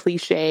into the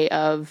cliche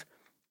of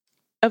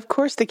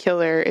course the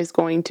killer is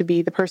going to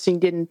be the person you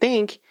didn't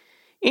think,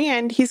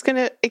 and he's going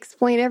to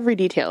explain every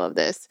detail of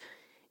this.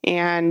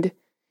 And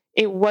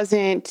it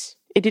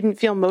didn't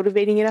feel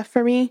motivating enough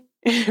for me,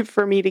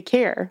 for me to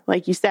care,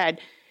 like you said.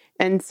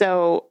 And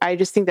so I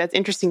just think that's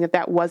interesting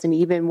that wasn't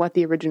even what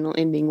the original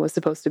ending was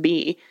supposed to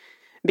be,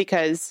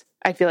 because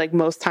I feel like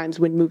most times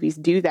when movies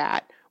do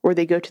that, or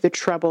they go to the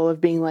trouble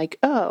of being like,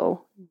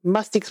 oh,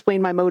 must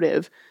explain my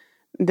motive,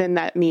 then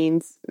that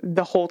means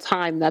the whole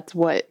time that's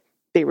what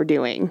they were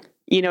doing.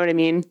 You know what I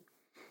mean?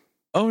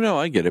 Oh, no,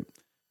 I get it.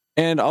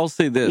 And I'll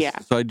say this. Yeah.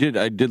 So I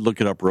did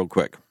look it up real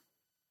quick.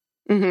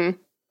 Mm-hmm.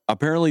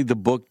 Apparently the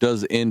book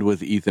does end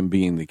with Ethan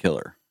being the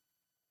killer.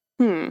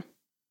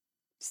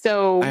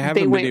 So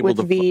they went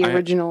with the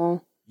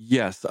original.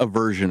 Yes, a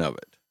version of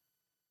it.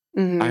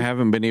 Mm-hmm. I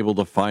haven't been able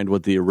to find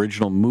what the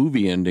original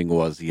movie ending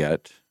was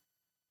yet,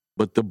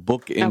 but the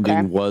book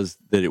ending was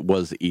that it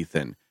was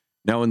Ethan.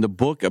 Now, in the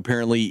book,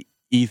 apparently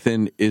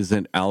Ethan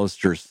isn't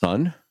Alistair's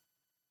son.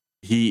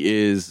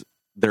 He is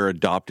their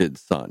adopted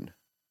son.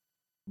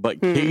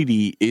 But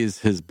Katie is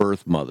his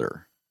birth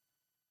mother.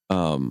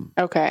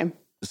 Okay.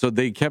 So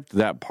they kept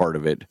that part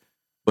of it,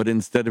 but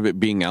instead of it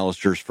being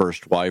Alistair's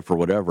first wife or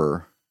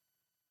whatever,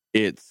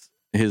 it's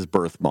his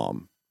birth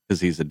mom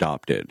because he's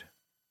adopted.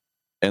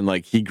 And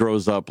like he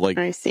grows up, like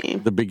I see.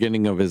 The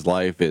beginning of his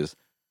life is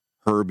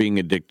her being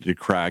addicted to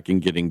crack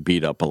and getting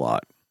beat up a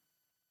lot.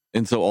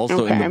 And so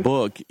also in the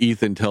book,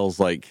 Ethan tells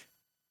like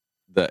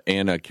the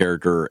Anna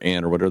character,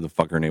 Anne or whatever the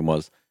fuck her name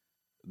was,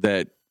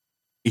 that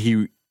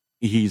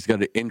he's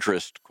got an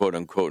interest, quote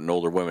unquote, in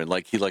older women.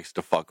 Like he likes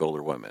to fuck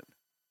older women.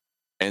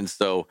 And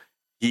so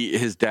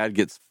his dad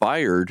gets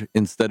fired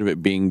instead of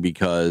it being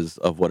because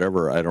of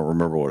whatever. I don't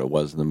remember what it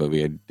was in the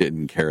movie. I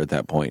didn't care at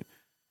that point.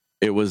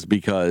 It was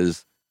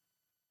because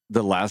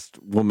the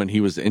last woman he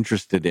was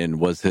interested in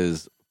was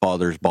his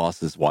father's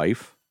boss's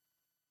wife.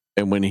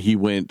 And when he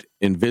went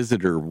and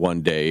visited her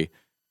one day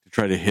to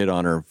try to hit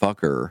on her and fuck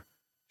her,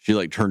 she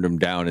like turned him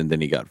down, and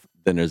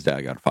then his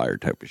dad got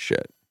fired type of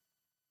shit.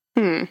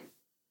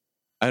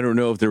 I don't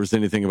know if there was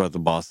anything about the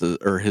bosses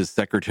or his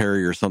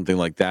secretary or something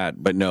like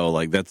that, but no,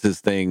 like that's his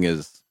thing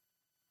is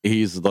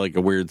he's like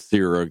a weird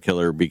serial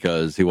killer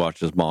because he watched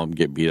his mom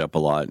get beat up a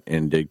lot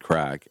and did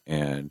crack,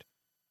 and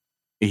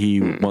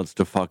he wants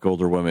to fuck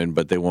older women,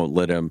 but they won't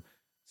let him,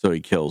 so he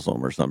kills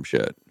them or some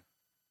shit.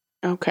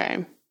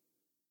 Okay.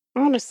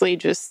 Honestly,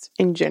 just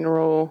in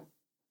general,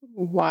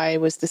 why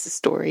was this a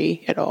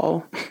story at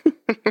all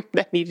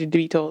that needed to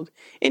be told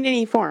in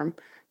any form,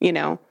 you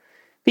know?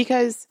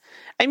 Because,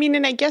 I mean,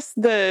 and I guess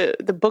the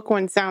book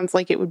one sounds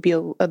like it would be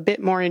a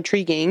bit more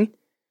intriguing,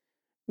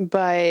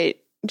 but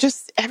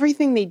just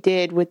everything they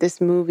did with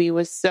this movie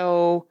was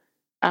so,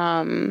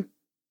 they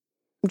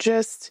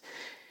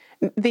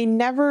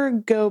never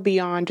go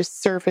beyond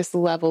just surface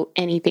level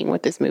anything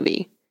with this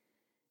movie.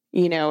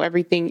 You know,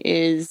 everything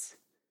is,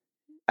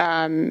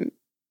 I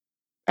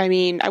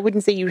mean, I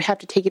wouldn't say you have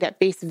to take it at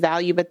face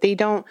value, but they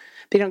don't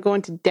go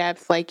into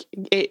depth. Like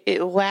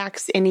it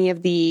lacks any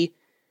of the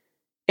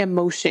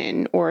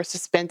emotion or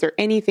suspense or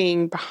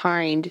anything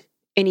behind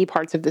any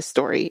parts of the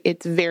story.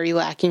 It's very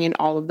lacking in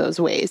all of those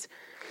ways.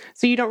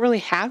 So you don't really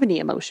have any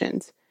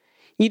emotions.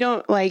 You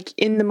don't, like,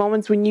 in the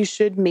moments when you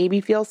should maybe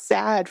feel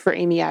sad for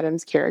Amy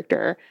Adams'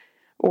 character,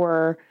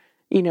 or,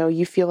 you know,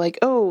 you feel like,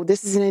 oh,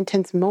 this is an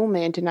intense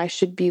moment and I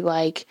should be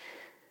like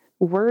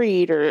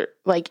worried or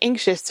like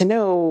anxious to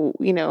know,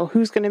 you know,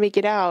 who's going to make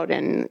it out.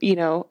 And, you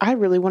know, I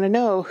really want to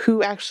know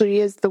who actually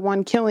is the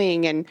one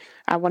killing, and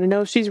I want to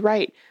know if she's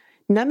right.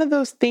 None of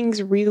those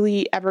things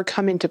really ever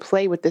come into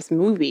play with this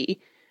movie,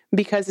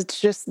 because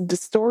it's just, the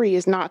story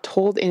is not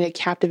told in a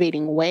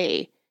captivating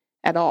way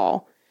at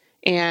all.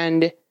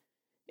 And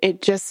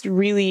it just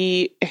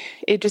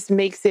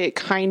makes it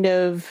kind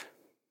of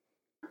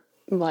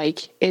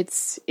like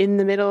it's in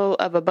the middle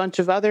of a bunch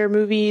of other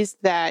movies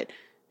that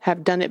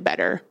have done it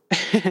better.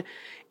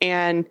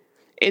 And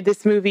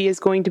this movie is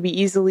going to be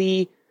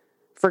easily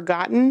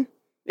forgotten.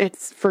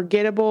 It's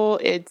forgettable.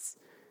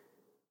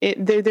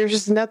 There's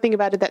just nothing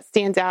about it that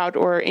stands out,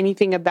 or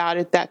anything about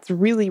it that's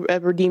really a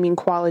redeeming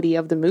quality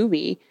of the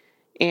movie.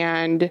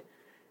 And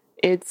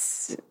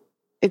it's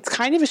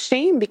kind of a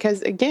shame,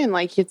 because again,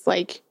 like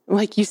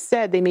you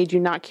said, they made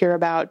you not care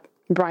about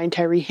Brian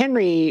Tyree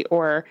Henry,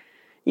 or,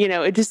 you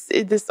know, it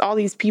just all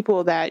these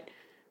people that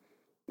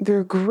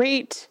they're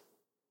great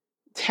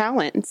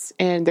talents,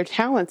 and their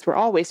talents were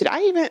all wasted.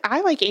 I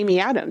like Amy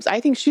Adams.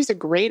 I think she's a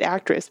great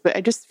actress, but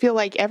I just feel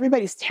like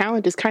everybody's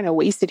talent is kind of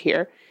wasted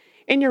here.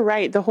 And you're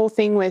right, the whole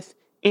thing with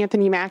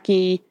Anthony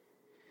Mackie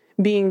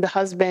being the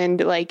husband,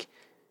 like,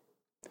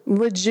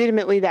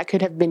 legitimately that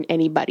could have been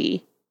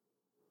anybody,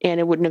 and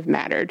it wouldn't have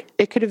mattered.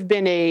 It could have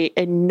been a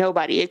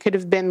nobody. It could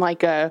have been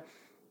like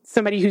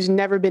somebody who's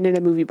never been in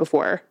a movie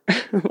before.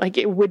 Like,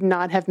 it would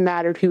not have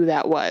mattered who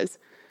that was.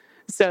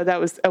 So that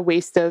was a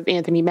waste of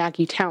Anthony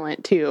Mackie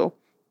talent too.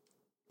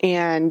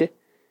 And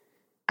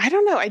I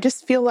don't know, I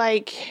just feel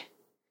like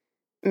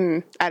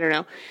I don't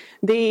know.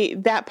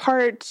 That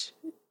part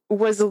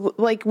was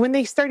like when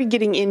they started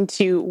getting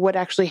into what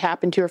actually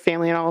happened to her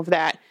family and all of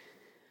that,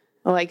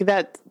 like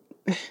that,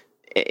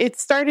 it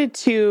started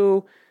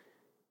to,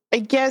 I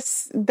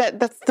guess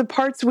that's the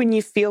parts when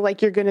you feel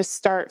like you're going to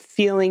start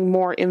feeling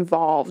more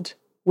involved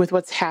with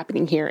what's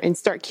happening here and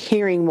start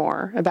caring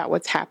more about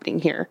what's happening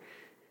here.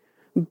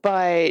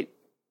 But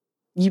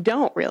you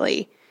don't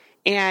really.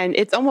 And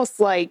it's almost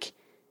like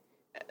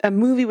a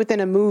movie within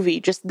a movie,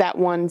 just that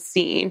one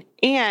scene.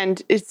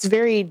 And it's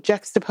very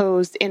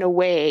juxtaposed in a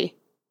way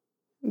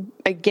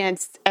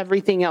against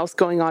everything else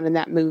going on in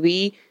that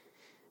movie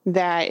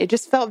that it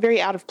just felt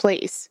very out of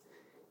place.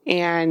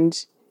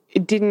 And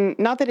it didn't,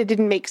 not that it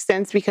didn't make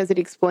sense because it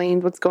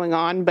explained what's going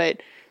on,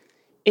 but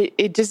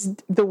it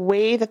just, the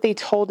way that they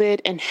told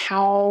it and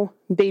how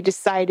they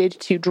decided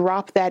to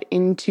drop that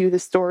into the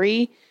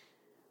story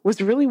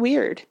was really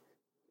weird.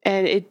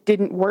 And it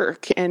didn't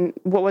work. And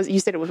what was, you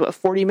said it was what,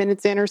 40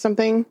 minutes in or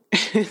something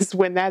is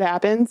when that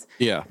happens.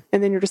 Yeah.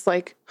 And then you're just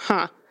like,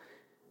 all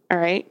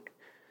right.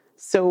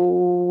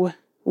 So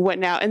what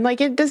now? And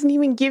like, it doesn't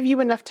even give you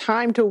enough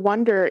time to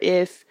wonder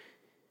if,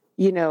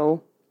 you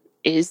know,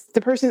 is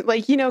the person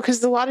like, you know,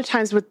 cause a lot of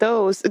times with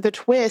those, the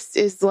twist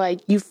is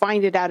like, you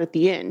find it out at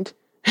the end.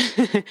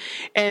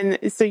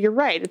 And so you're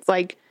right. It's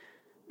like,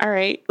 all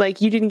right,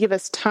 like you didn't give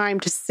us time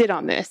to sit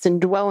on this and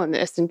dwell on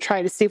this and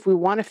try to see if we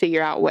want to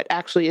figure out what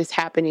actually is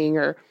happening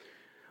or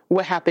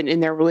what happened in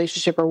their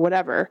relationship or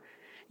whatever.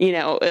 You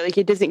know, like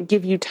it doesn't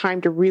give you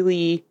time to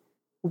really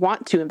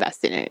want to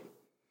invest in it.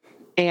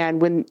 And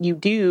when you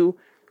do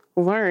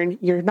learn,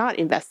 you're not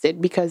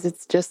invested because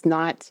it's just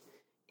not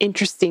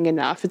interesting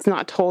enough. It's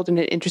not told in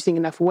an interesting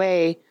enough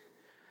way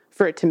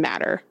for it to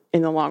matter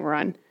in the long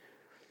run.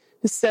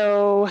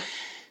 So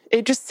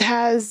it just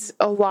has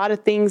a lot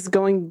of things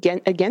going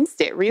against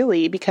it,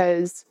 really,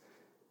 because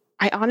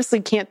I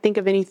honestly can't think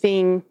of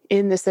anything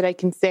in this that I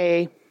can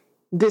say,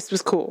 this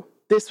was cool,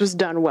 this was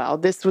done well,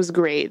 this was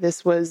great,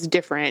 this was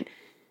different.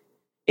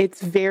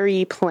 It's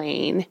very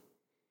plain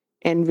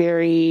and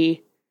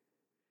very,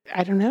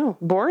 I don't know,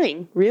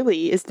 boring,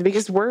 really, is the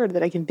biggest word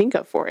that I can think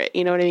of for it.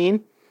 You know what I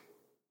mean?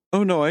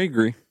 Oh, no, I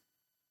agree.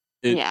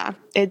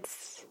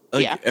 It's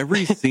like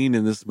every scene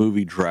in this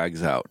movie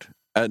drags out.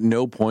 At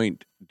no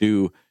point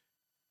do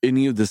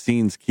any of the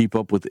scenes keep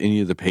up with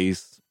any of the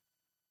pace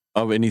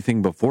of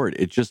anything before it.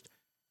 It just,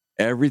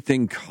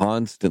 everything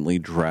constantly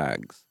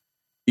drags.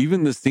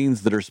 Even the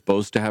scenes that are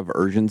supposed to have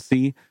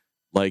urgency,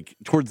 like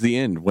towards the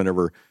end,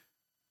 whenever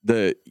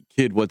the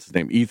kid, what's his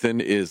name, Ethan,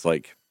 is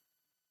like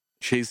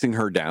chasing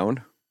her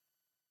down,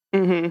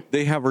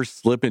 they have her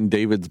slip in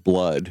David's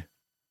blood,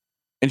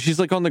 and she's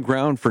like on the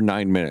ground for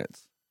 9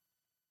 minutes.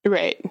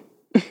 Right.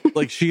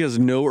 Like she has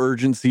no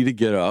urgency to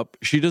get up.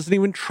 She doesn't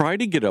even try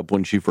to get up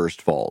when she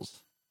first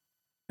falls.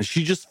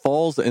 She just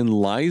falls and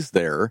lies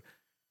there.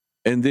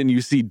 And then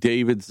you see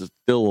David's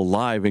still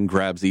alive and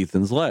grabs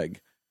Ethan's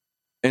leg.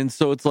 And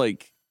so it's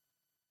like,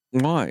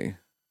 why?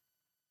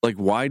 Like,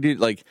 why did,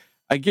 like,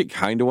 I get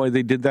kind of why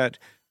they did that.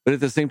 But at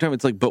the same time,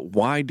 it's like, but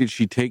why did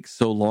she take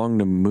so long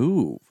to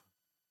move?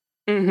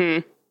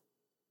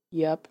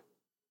 Yep.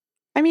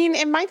 I mean,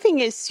 and my thing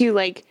is too,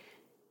 like,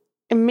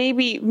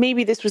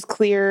 maybe this was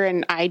clear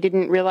and I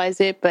didn't realize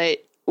it,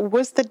 but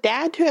was the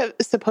dad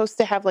supposed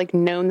to have like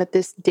known that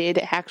this did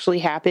actually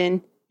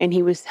happen and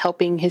he was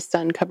helping his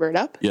son cover it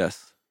up?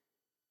 Yes.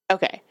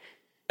 Okay.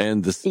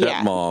 And the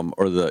stepmom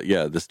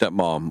the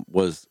stepmom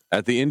was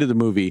at the end of the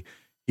movie,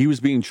 he was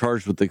being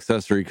charged with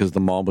accessory because the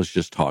mom was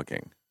just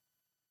talking.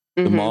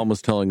 The mom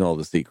was telling all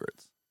the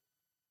secrets.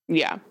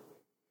 Yeah.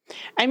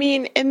 I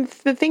mean, and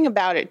the thing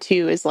about it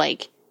too is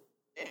like,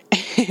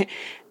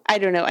 I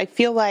don't know. I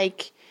feel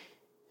like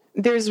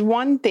there's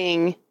one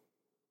thing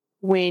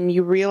when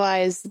you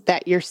realize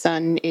that your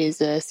son is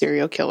a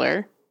serial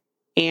killer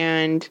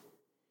and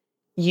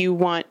you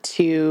want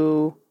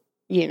to,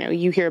 you know,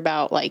 you hear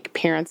about like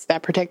parents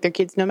that protect their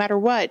kids no matter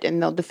what,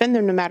 and they'll defend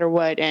them no matter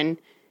what, and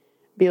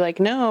be like,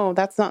 no,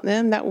 that's not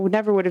them. That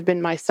never would have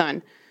been my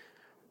son.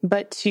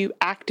 But to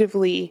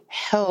actively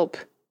help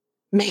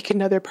make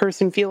another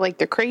person feel like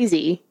they're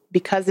crazy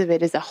because of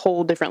it is a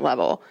whole different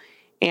level.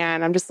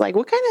 And I'm just like,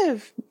 what kind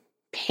of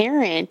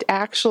parent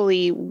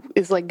actually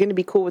is like going to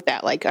be cool with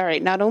that? Like, all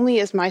right, not only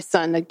is my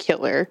son a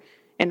killer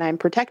and I'm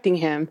protecting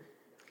him,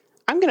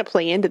 I'm going to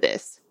play into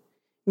this,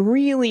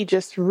 really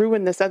just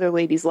ruin this other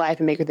lady's life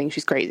and make her think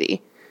she's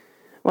crazy.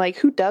 Like,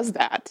 who does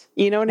that?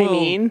 You know what I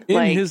mean? In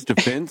like, his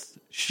defense,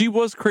 she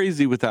was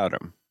crazy without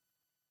him.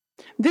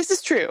 This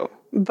is true,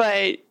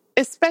 but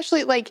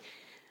especially like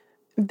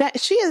that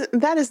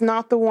that is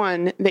not the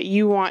one that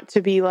you want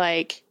to be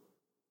like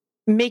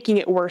making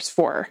it worse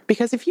for her.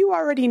 Because if you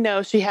already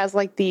know she has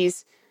like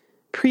these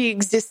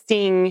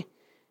pre-existing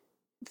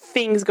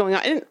things going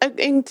on,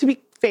 and to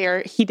be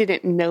fair, he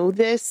didn't know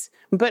this,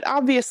 but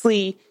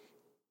obviously,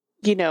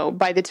 you know,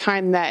 by the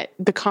time that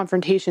the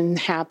confrontation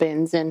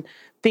happens and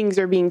things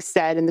are being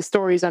said and the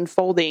story's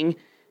unfolding,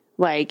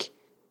 like,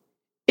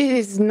 it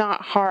is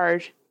not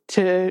hard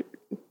to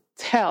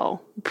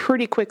tell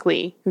pretty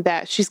quickly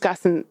that she's got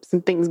some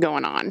things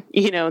going on,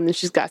 and then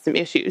she's got some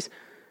issues.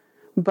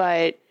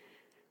 But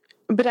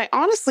I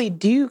honestly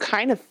do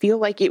kind of feel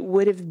like it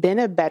would have been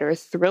a better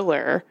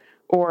thriller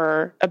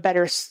or a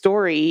better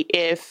story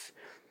if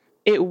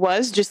it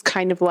was just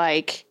kind of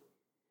like,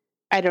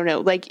 I don't know,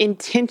 like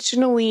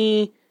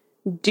intentionally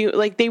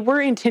they were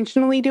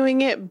intentionally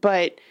doing it,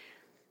 but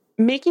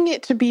making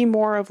it to be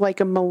more of like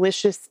a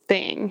malicious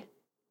thing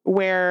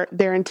where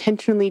they're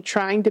intentionally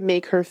trying to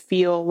make her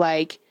feel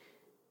like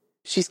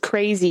she's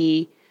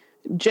crazy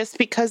just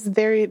because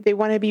they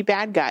want to be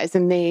bad guys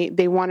and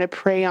they want to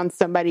prey on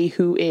somebody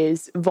who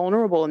is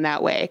vulnerable in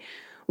that way.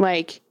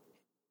 Like,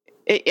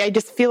 I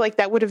just feel like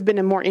that would have been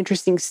a more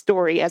interesting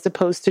story as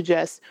opposed to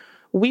just,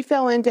 we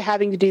fell into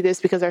having to do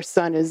this because our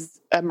son is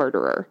a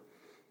murderer.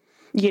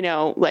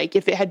 Like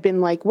if it had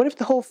been like, what if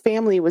the whole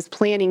family was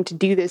planning to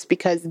do this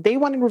because they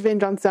wanted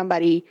revenge on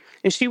somebody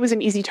and she was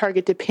an easy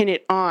target to pin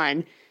it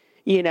on,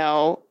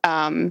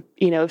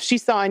 if she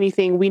saw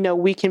anything, we know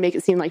we can make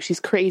it seem like she's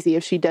crazy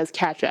if she does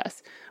catch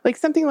us. Like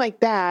something like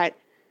that,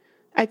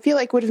 I feel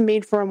like would have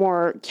made for a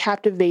more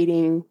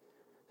captivating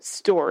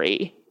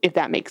story, if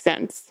that makes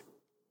sense.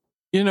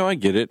 I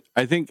get it.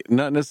 I think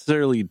not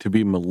necessarily to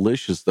be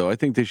malicious, though. I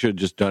think they should have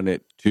just done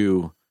it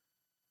to,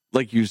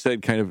 like you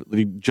said, kind of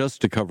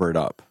just to cover it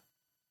up.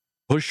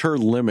 Push her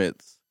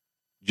limits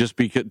just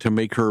because to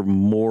make her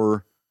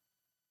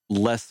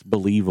less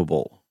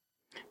believable.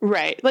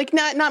 Right. Like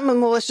not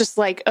malicious,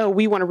 like, oh,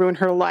 we want to ruin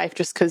her life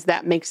just because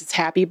that makes us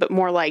happy, but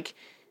more like,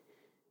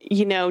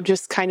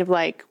 just kind of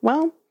like,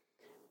 well,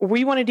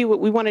 we want to do what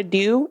we want to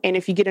do. And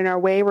if you get in our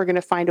way, we're going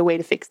to find a way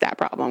to fix that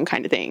problem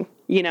kind of thing,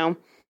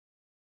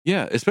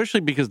 Yeah,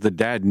 especially because the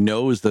dad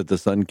knows that the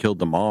son killed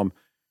the mom.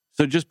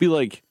 So just be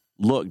like,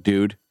 look,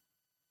 dude,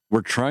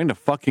 we're trying to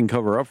fucking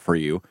cover up for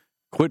you.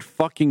 Quit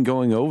fucking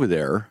going over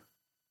there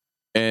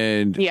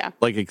and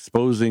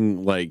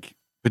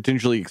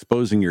potentially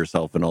exposing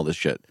yourself and all this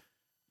shit.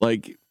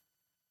 Like,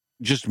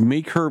 just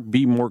make her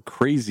be more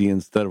crazy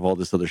instead of all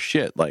this other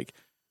shit. Like,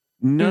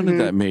 none of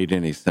that made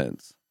any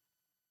sense.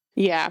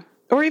 Yeah.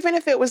 Or even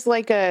if it was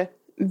like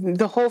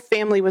the whole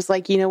family was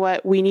like, you know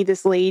what, we need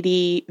this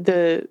lady,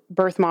 the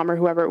birth mom or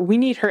whoever, we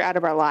need her out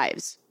of our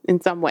lives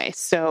in some way.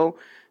 So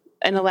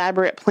an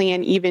elaborate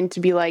plan even to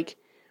be like,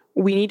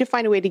 we need to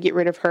find a way to get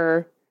rid of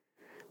her.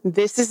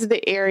 This is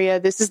the area.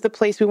 This is the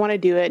place we want to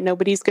do it.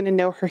 Nobody's going to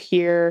know her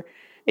here.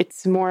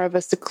 It's more of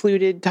a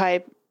secluded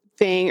type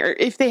thing. Or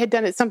if they had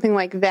done it something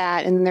like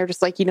that, and they're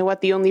just like, you know what,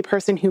 the only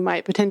person who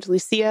might potentially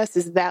see us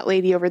is that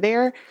lady over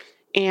there.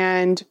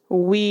 And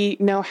we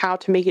know how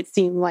to make it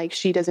seem like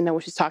she doesn't know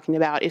what she's talking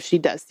about if she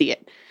does see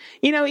it.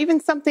 Even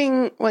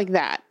something like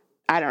that.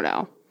 I don't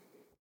know.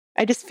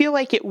 I just feel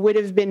like it would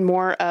have been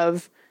more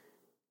of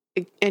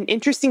an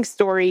interesting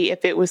story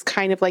if it was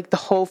kind of like the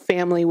whole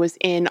family was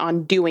in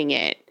on doing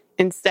it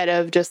instead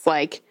of just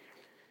like,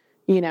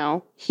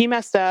 he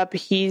messed up.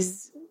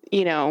 He's,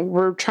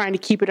 we're trying to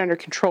keep it under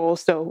control.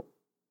 So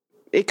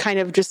it kind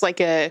of just like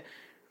a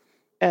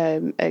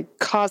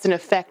cause and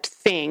effect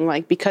thing.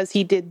 Like, because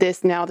he did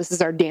this, now this is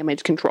our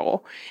damage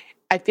control.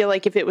 I feel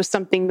like if it was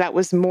something that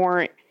was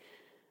more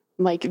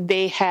like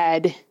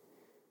it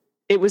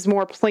was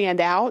more planned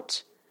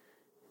out,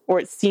 or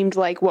it seemed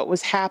like what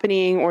was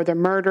happening or the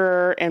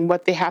murder and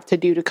what they have to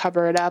do to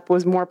cover it up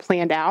was more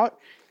planned out,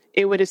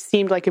 it would have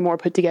seemed like a more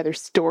put together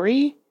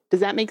story.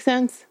 Does that make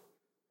sense?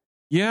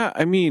 Yeah,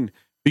 I mean,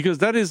 because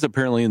that is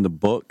apparently in the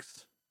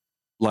books.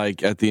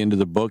 Like at the end of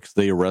the books,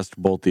 they arrest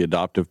both the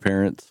adoptive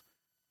parents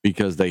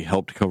because they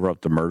helped cover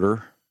up the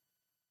murder.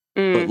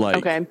 But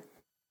okay.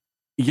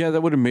 Yeah,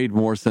 that would have made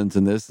more sense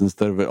in this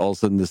instead of it all of a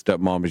sudden the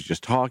stepmom is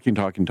just talking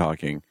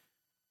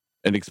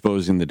and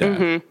exposing the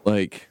dad.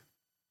 Like,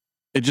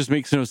 it just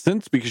makes no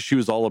sense because she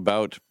was all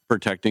about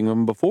protecting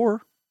him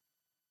before.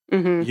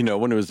 When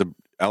it was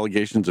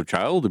allegations of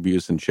child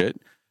abuse and shit,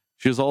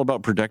 she was all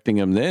about protecting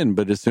him then.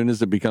 But as soon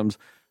as it becomes,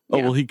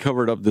 well, he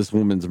covered up this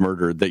woman's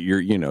murder that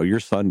your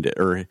son did,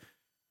 or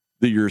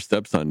that your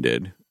stepson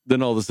did.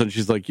 Then all of a sudden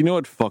she's like, you know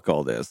what? Fuck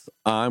all this.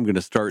 I'm going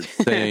to start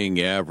saying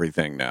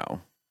everything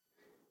now.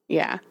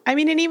 Yeah. I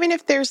mean, and even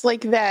if there's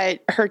like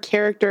that, her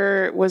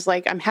character was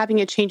like, I'm having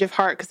a change of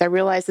heart because I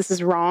realize this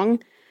is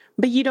wrong,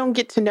 but you don't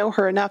get to know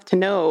her enough to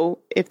know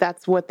if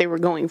that's what they were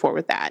going for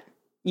with that,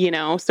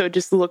 So it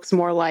just looks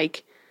more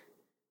like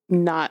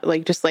not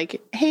like, just like,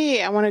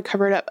 hey, I want to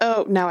cover it up.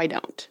 Oh, now I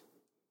don't.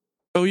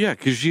 Oh, yeah.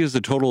 Because she has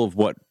a total of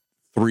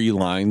 3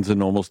 lines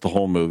in almost the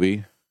whole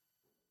movie.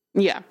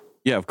 Yeah.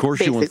 Yeah, of course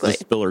basically. She wants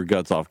to spill her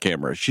guts off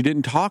camera. She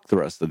didn't talk the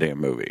rest of the damn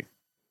movie.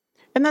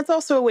 And that's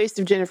also a waste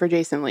of Jennifer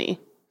Jason Leigh.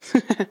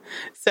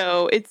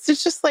 So it's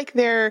just like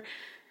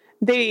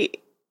they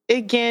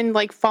again,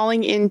 like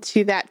falling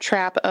into that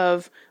trap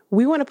of,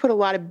 we want to put a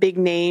lot of big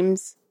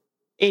names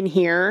in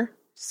here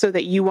so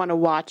that you want to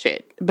watch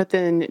it, but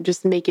then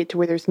just make it to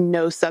where there's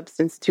no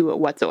substance to it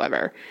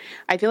whatsoever.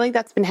 I feel like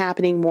that's been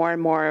happening more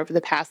and more over the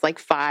past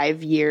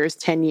 5 years,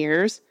 10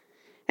 years.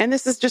 And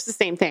this is just the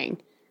same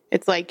thing.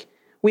 It's like,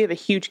 we have a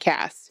huge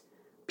cast.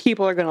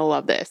 People are going to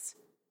love this.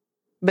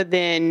 But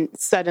then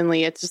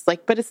suddenly it's just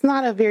like, but it's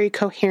not a very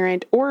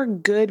coherent or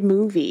good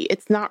movie.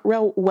 It's not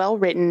real well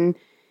written.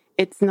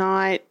 It's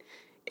not,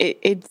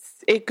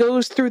 it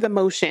goes through the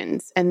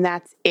motions, and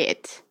that's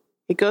it.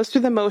 It goes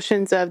through the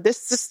motions of,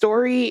 this is a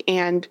story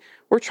and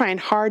we're trying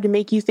hard to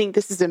make you think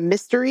this is a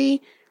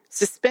mystery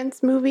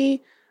suspense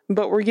movie,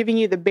 but we're giving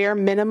you the bare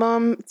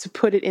minimum to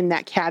put it in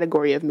that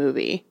category of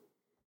movie.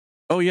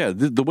 Oh yeah,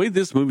 the way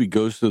this movie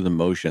goes through the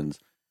motions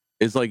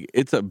is like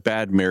it's a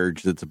bad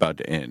marriage that's about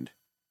to end.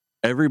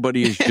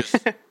 Everybody is just,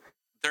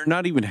 they're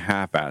not even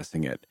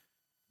half-assing it.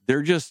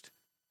 They're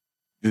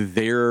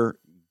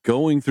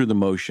going through the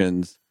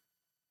motions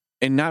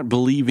and not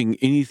believing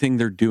anything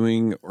they're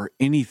doing or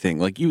anything.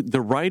 Like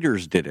the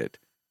writers did it.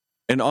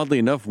 And oddly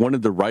enough, one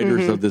of the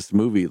writers of this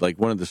movie, like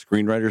one of the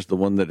screenwriters, the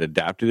one that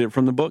adapted it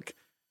from the book,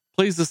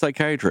 plays the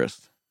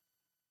psychiatrist.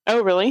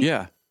 Oh, really?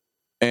 Yeah.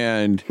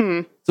 And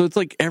so it's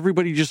like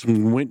everybody just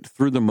went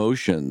through the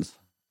motions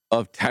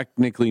of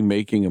technically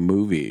making a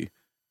movie.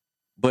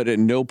 But at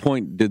no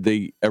point did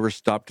they ever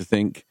stop to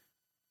think,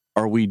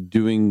 are we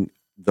doing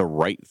the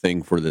right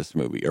thing for this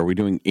movie? Are we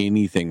doing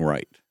anything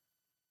right?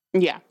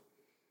 Yeah.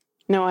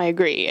 No, I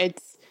agree.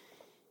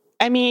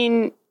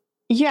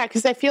 Yeah,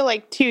 because I feel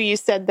like, too, you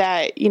said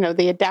that,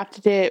 they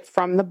adapted it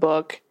from the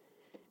book.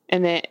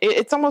 And then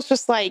it's almost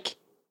just like,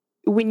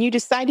 when you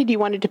decided you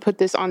wanted to put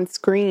this on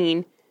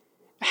screen,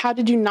 how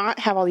did you not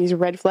have all these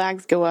red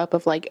flags go up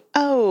of like,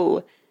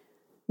 oh,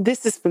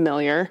 this is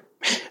familiar.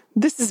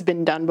 This has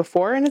been done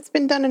before, and it's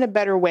been done in a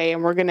better way.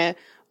 And we're going to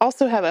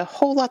also have a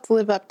whole lot to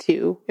live up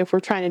to if we're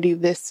trying to do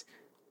this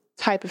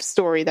type of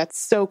story that's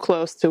so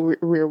close to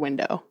Rear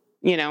Window,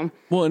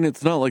 Well, and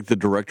it's not like the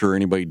director or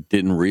anybody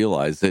didn't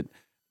realize it.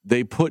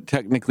 They put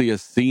technically a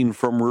scene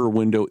from Rear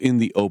Window in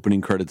the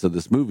opening credits of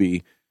this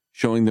movie,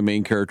 showing the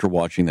main character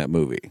watching that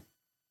movie.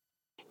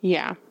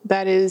 Yeah,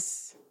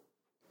 that's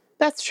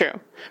true.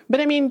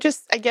 But I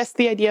guess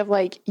the idea of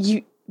like,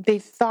 they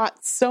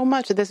thought so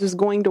much that this was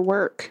going to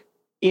work.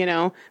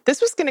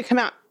 This was going to come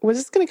out. Was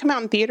this going to come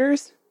out in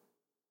theaters?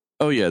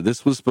 Oh yeah,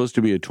 this was supposed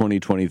to be a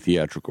 2020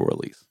 theatrical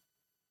release.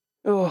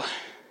 Oh,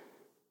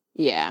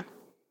 yeah,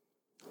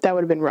 that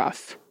would have been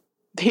rough.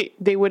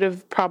 They would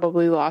have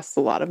probably lost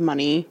a lot of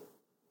money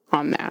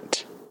on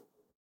that.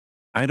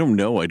 I don't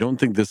know. I don't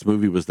think this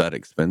movie was that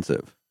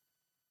expensive.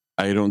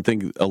 I don't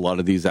think a lot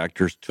of these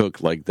actors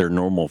took like their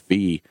normal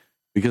fee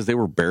because they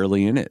were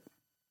barely in it.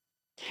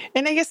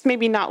 And I guess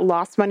maybe not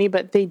lost money,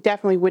 but they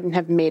definitely wouldn't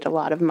have made a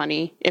lot of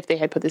money if they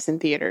had put this in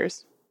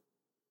theaters.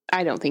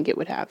 I don't think it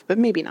would have, but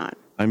maybe not.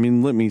 Let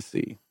me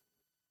see.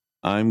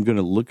 I'm going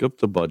to look up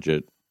the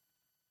budget.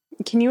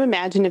 Can you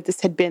imagine if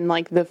this had been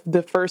like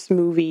the first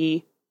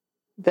movie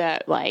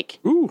that like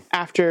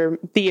after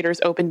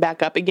theaters opened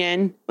back up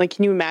again? Like,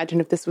 can you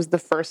imagine if this was the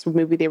first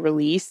movie they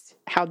released?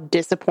 How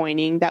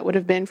disappointing that would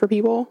have been for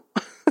people.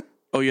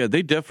 Oh yeah,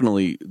 they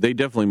definitely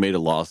made a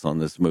loss on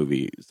this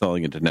movie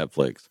selling it to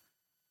Netflix.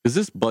 Because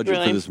this budget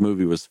for this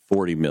movie was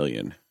 $40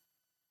 million.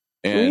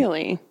 And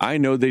really? I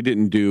know they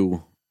didn't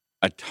do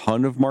a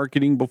ton of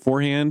marketing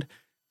beforehand,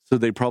 so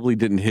they probably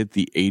didn't hit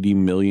the $80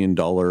 million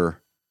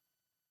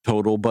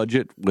total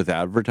budget with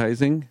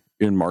advertising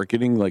in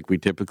marketing like we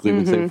typically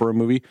would say for a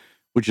movie,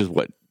 which is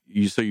what?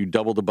 You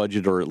double the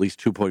budget or at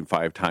least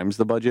 2.5 times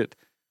the budget.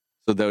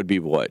 So that would be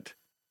what?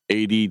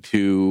 80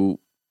 to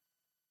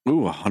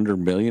 100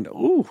 million.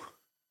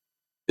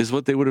 Is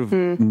what they would have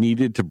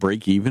needed to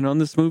break even on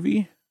this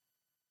movie.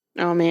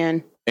 Oh,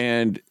 man.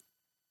 And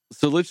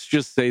so let's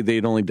just say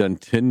they'd only done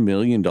 $10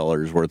 million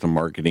worth of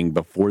marketing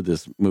before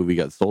this movie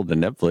got sold to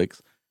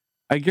Netflix.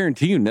 I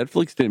guarantee you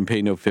Netflix didn't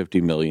pay no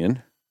 $50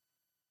 million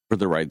for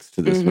the rights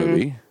to this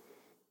movie.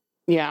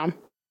 Yeah.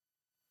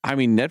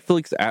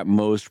 Netflix at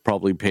most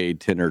probably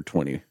paid 10 or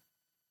 20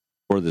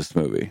 for this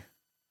movie.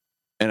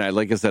 And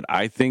like I said,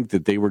 I think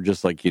that they were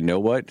just like, you know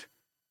what?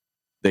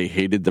 They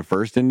hated the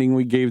first ending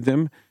we gave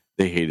them.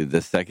 They hated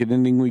the second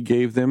ending we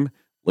gave them.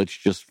 Let's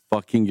just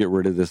fucking get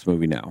rid of this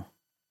movie now.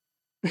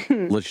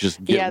 Let's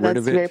just get rid of it. Yeah,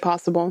 that's very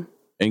possible.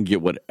 And get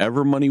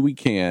whatever money we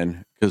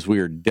can, because we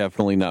are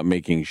definitely not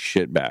making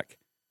shit back.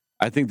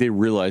 I think they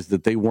realized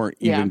that they weren't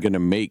even going to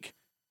make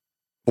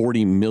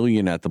 $40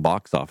 million at the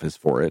box office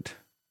for it.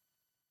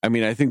 I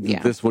think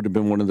that this would have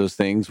been one of those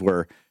things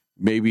where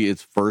maybe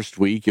its first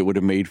week it would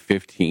have made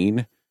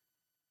 15,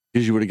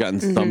 because you would have gotten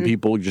some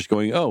people just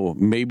going, oh,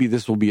 maybe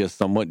this will be a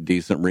somewhat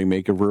decent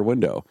remake of Rear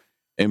Window,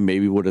 and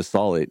maybe would have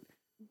saw it.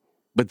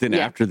 But then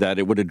after that,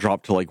 it would have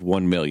dropped to like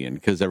 1 million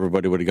because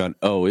everybody would have gone,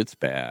 oh, it's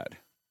bad.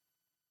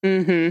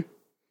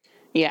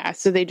 Yeah,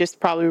 so they just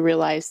probably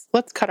realized,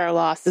 let's cut our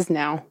losses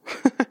now.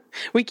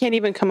 We can't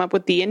even come up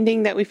with the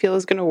ending that we feel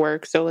is going to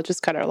work, so let's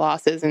just cut our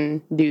losses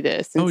and do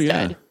this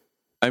instead.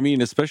 Oh, yeah.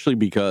 Especially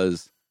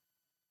because,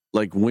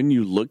 like, when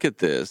you look at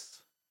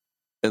this,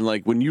 and,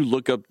 like, when you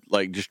look up,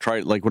 like,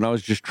 when I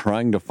was just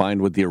trying to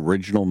find what the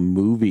original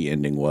movie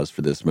ending was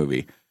for this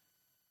movie,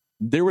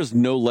 there was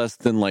no less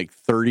than like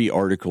 30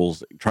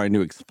 articles trying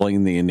to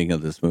explain the ending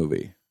of this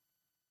movie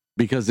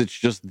because it's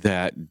just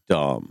that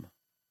dumb.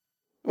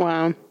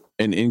 Wow.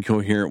 And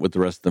incoherent with the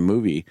rest of the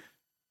movie.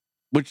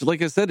 which,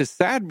 like I said, is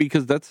sad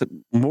because that's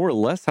more or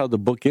less how the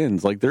book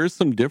ends. Like, there's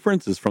some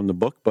differences from the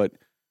book, but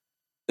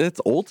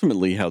that's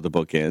ultimately how the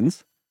book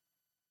ends,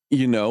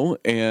 you know?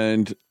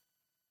 And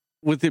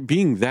with it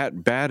being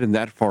that bad and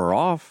that far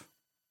off,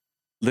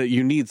 that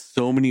you need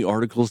so many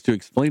articles to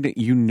explain it,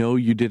 you know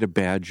you did a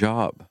bad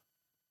job.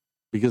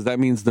 Because that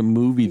means the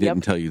movie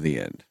didn't tell you the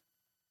end.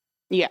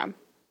 Yeah.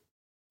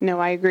 No,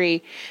 I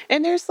agree.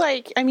 And there's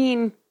like, I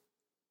mean,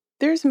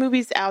 there's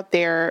movies out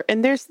there,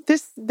 and there's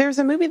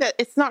a movie that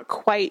it's not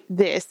quite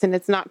this, and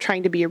it's not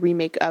trying to be a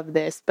remake of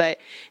this, but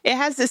it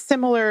has a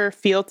similar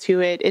feel to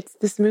it. It's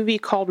this movie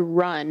called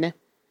Run,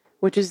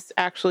 which is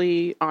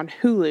actually on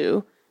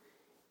Hulu.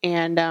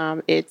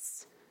 And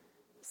it's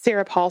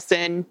Sarah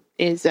Paulson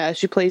is,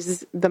 she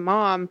plays the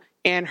mom,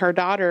 and her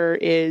daughter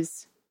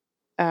is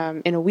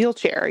in a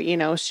wheelchair. You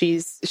know,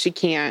 she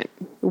can't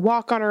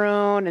walk on her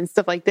own and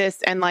stuff like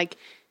this. And like,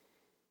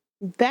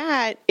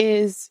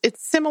 it's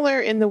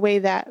similar in the way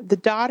that the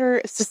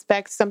daughter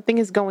suspects something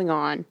is going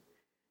on,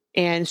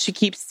 and she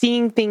keeps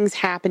seeing things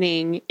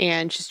happening,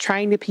 and she's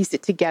trying to piece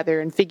it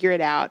together and figure it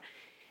out.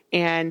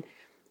 And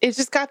it's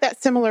just got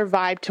that similar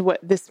vibe to what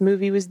this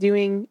movie was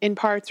doing in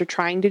parts, or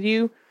trying to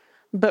do.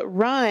 But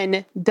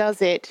Run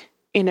does it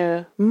in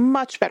a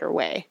much better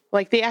way.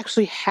 Like, they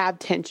actually have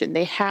tension.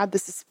 They have the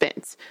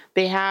suspense.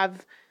 They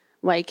have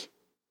like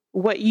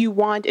what you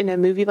want in a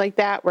movie like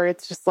that, where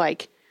it's just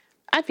like,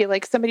 I feel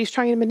like somebody's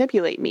trying to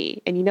manipulate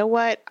me. And you know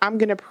what? I'm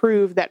going to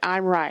prove that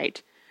I'm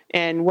right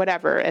and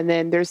whatever. And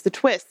then there's the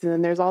twist, and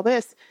then there's all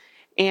this.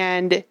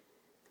 And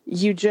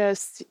you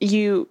just,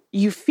 you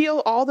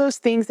feel all those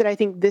things that I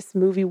think this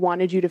movie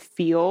wanted you to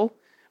feel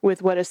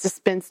with what a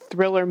suspense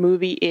thriller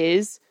movie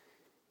is.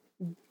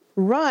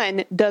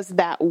 Run does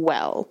that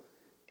well.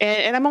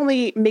 And I'm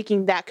only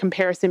making that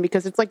comparison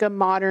because it's like a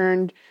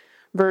modern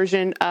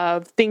version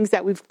of things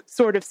that we've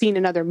sort of seen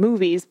in other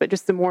movies, but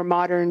just a more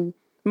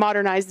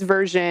modernized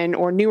version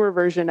or newer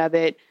version of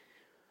it.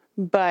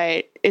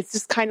 But it's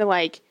just kind of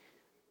like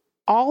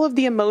all of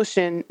the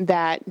emotion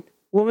that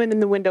Woman in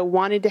the Window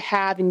wanted to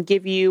have and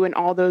give you, and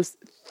all those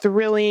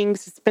thrilling,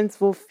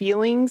 suspenseful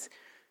feelings,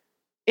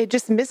 it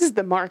just misses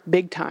the mark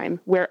big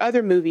time, where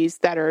other movies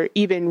that are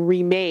even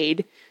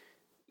remade,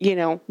 you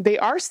know, they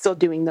are still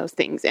doing those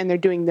things, and they're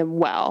doing them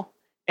well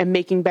and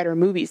making better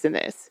movies than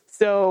this.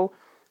 So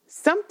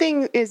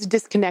something is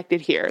disconnected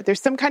here. There's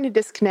some kind of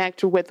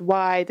disconnect with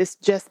why this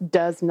just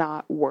does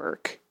not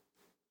work.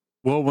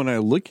 Well, when I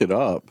look it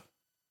up,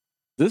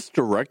 this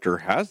director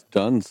has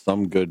done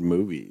some good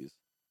movies.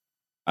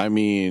 I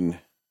mean...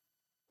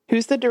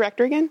 Who's the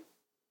director again?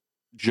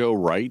 Joe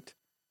Wright.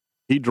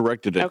 He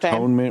directed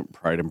Atonement,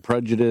 Pride and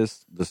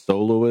Prejudice, The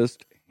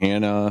Soloist,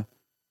 Hannah,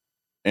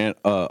 and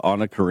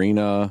Anna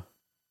Karina.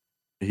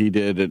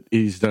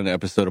 He's done an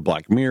episode of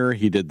Black Mirror.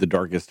 He did The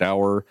Darkest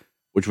Hour,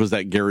 which was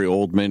that Gary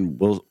Oldman,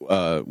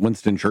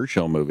 Winston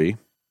Churchill movie.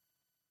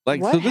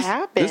 Like, what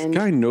happened? This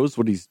guy knows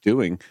what he's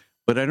doing,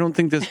 but I don't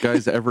think this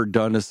guy's ever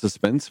done a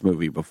suspense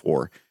movie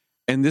before.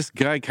 And this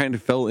guy kind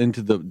of fell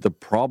into the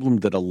problem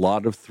that a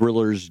lot of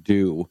thrillers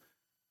do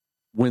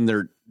when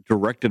they're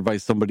directed by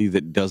somebody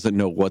that doesn't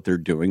know what they're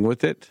doing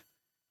with it.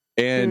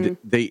 And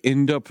they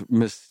end up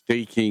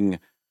mistaking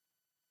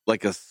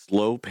like a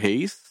slow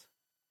pace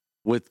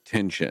with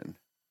tension.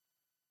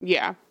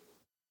 Yeah.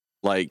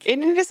 Like,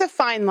 and it is a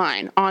fine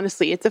line,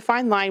 honestly. It's a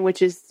fine line,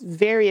 which is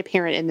very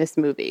apparent in this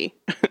movie.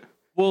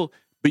 Well,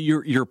 but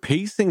your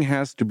pacing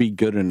has to be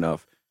good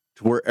enough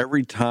to where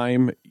every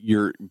time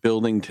you're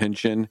building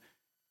tension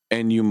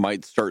and you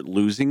might start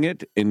losing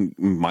it and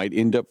might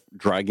end up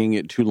dragging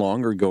it too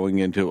long or going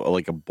into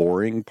like a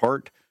boring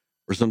part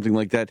or something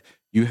like that,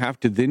 you have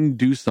to then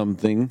do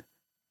something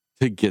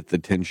to get the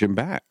tension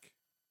back.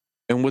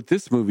 And what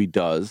this movie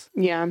does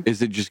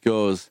is it just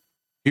goes,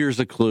 here's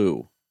a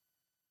clue.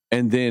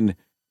 And then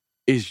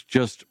is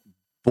just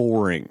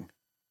boring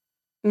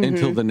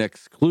until the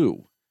next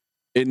clue.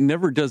 It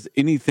never does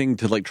anything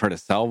to like try to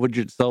salvage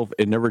itself.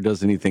 It never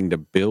does anything to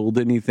build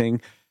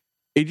anything.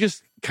 It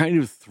just kind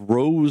of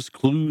throws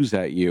clues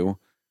at you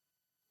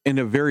in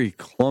a very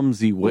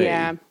clumsy way.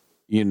 Yeah.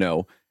 You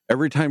know,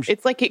 every time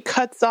it's like it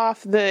cuts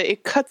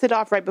it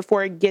off right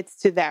before it gets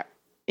to that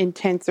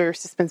intense or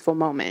suspenseful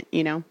moment,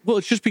 you know? Well,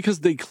 it's just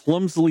because they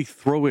clumsily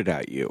throw it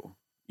at you.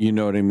 You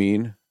know what I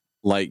mean?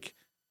 Like,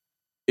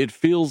 it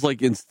feels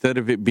like instead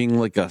of it being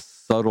like a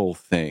subtle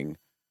thing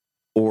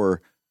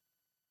or,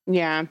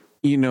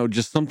 you know,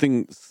 just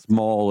something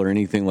small or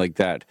anything like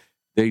that,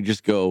 they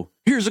just go,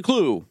 here's a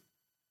clue.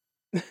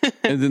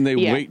 And then they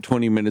wait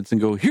 20 minutes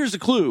and go, here's a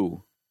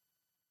clue.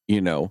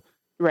 You know,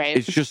 right?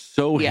 It's just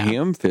so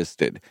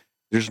ham-fisted.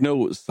 There's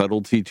no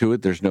subtlety to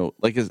it. There's no,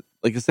 like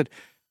I said,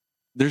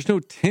 there's no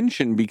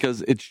tension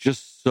because it's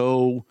just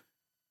so,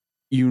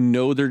 you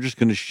know, they're just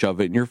going to shove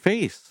it in your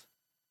face.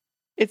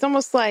 It's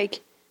almost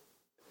like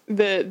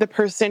the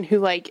person who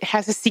like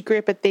has a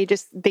secret, but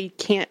they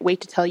can't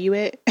wait to tell you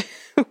it.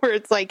 Where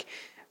it's like,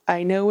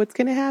 I know what's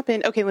going to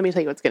happen. Okay, let me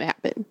tell you what's going to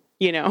happen.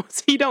 You know,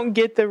 so you don't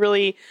get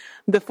the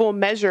full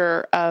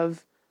measure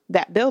of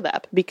that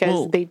buildup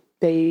because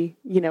they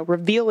you know,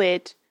 reveal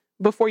it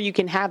before you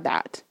can have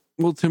that.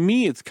 Well, to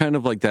me, it's kind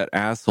of like that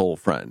asshole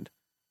friend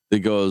that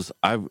goes,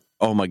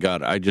 oh my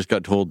God, I just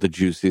got told the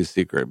juiciest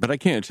secret, but I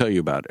can't tell you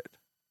about it.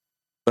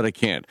 But I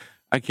can't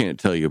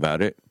tell you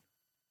about it.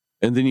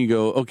 And then you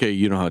go, okay,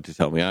 you don't have to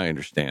tell me. I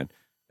understand.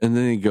 And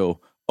then you go,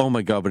 oh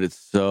my God, but it's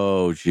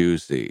so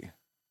juicy.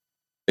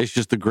 It's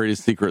just the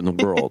greatest secret in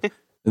the world.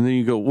 And then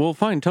you go, well,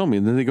 fine, tell me.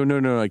 And then they go,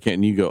 no, I can't.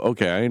 And you go,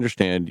 okay, I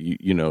understand.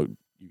 You know,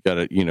 you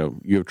gotta,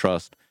 you have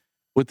trust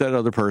with that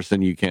other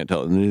person. You can't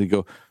tell. And then they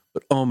go,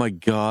 but oh my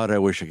God, I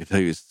wish I could tell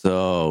you. It's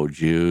so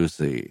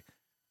juicy.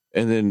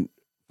 And then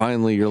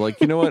finally you're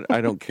like, you know what?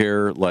 I don't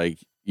care. Like,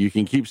 you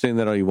can keep saying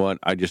that all you want.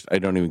 I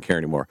don't even care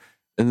anymore.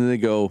 And then they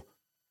go,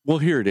 well,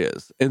 here it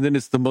is. And then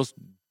it's the most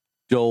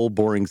dull,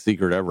 boring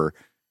secret ever.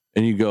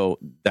 And you go,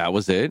 that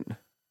was it?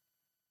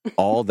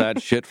 All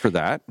that shit for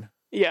that?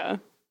 Yeah.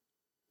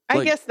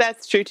 I guess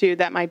that's true too.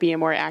 That might be a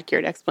more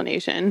accurate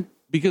explanation.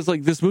 Because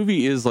like this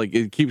movie is like,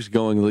 it keeps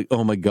going like,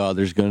 oh my God,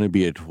 there's going to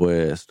be a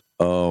twist.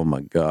 Oh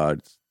my God.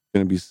 It's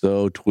going to be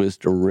so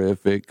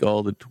twist-terrific.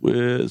 All the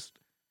twist.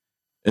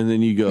 And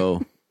then you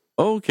go,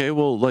 oh, okay,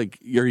 well, like,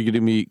 are you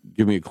going to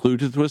give me a clue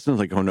to the twist? And it's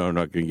like, oh no, I'm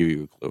not going to give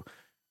you a clue.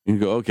 And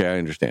you go, okay, I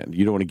understand.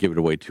 You don't want to give it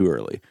away too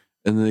early.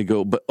 And then they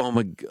go, but oh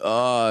my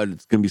God,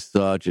 it's going to be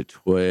such a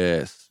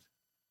twist.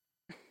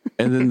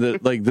 And then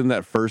then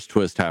that first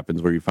twist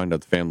happens where you find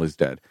out the family's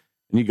dead.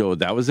 And you go,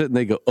 that was it? And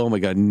they go, oh my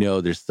God,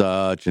 no, there's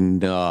such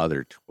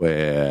another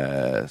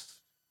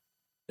twist.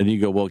 And you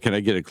go, well, can I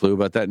get a clue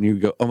about that? And you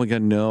go, oh my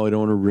God, no, I don't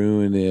want to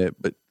ruin it.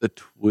 But the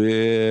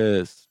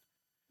twist.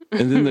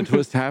 And then the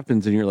twist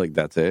happens and you're like,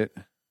 that's it?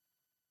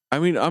 I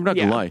mean, I'm not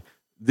going to lie.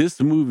 This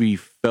movie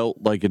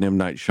felt like an M.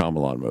 Night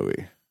Shyamalan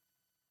movie.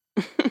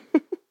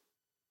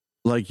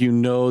 Like,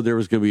 there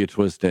was going to be a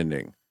twist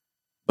ending.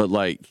 But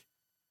like,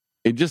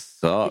 it just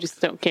sucked. You just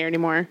don't care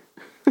anymore.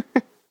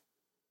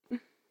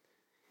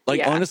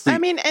 Like, honestly, I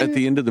mean, at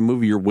the end of the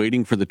movie, you're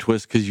waiting for the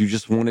twist because you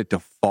just want it to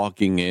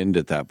fucking end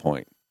at that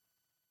point.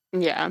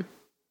 Yeah.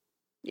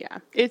 Yeah.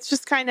 It's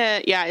just kind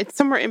of, it's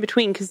somewhere in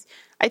between because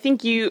I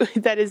think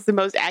that is the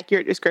most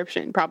accurate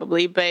description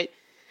probably. But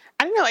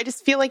I don't know. I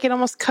just feel like it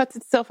almost cuts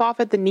itself off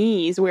at the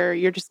knees where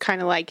you're just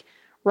kind of like,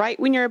 right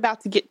when you're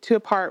about to get to a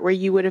part where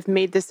you would have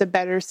made this a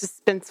better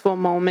suspenseful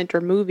moment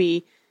or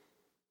movie,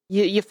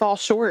 you fall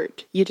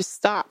short. You just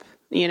stop,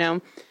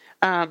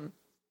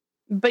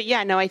 But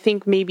yeah, no, I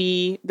think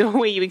maybe the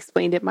way you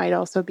explained it might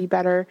also be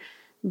better.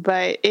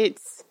 But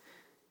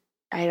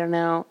I don't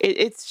know.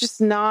 It's just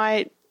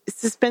not,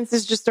 suspense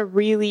is just a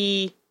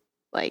really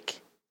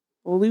like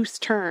loose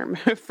term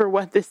for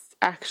what this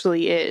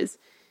actually is.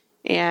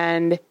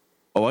 And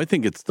I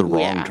think it's the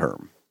wrong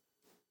term.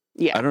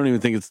 Yeah. I don't even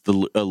think it's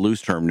a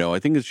loose term. No, I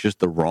think it's just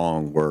the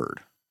wrong word.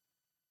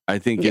 I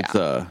think it's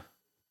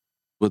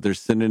there's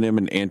synonym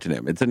and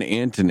antonym. It's an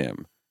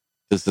antonym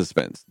to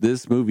suspense.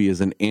 This movie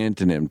is an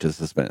antonym to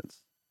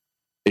suspense.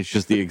 It's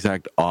just the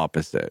exact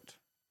opposite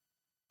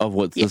of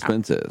what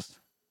suspense is.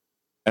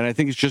 And I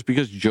think it's just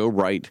because Joe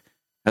Wright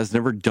has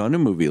never done a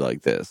movie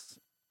like this.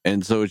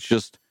 And so it's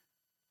just,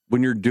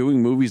 when you're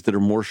doing movies that are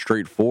more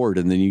straightforward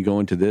and then you go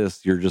into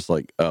this, you're just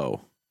like,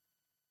 oh,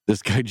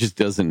 this guy just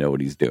doesn't know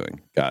what he's doing.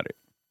 Got it.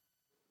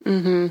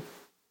 Mm-hmm.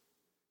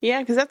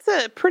 Yeah, because that's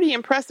a pretty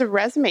impressive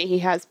resume he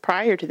has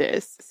prior to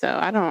this. So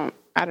I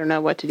don't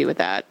know what to do with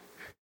that.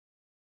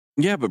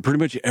 Yeah, but pretty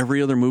much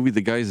every other movie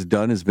the guy's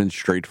done has been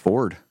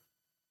straightforward.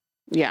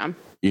 Yeah.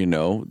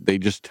 They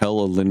just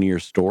tell a linear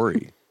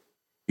story.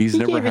 He's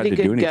never had to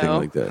do anything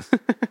like this.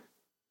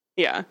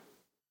 Yeah.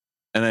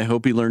 And I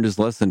hope he learned his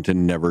lesson to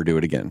never do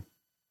it again.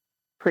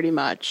 Pretty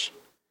much.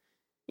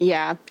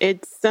 Yeah,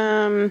 it's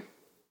not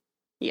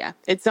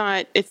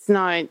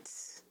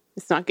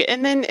good.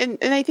 And then and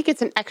I think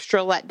it's an extra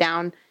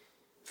letdown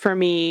for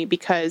me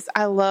because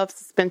I love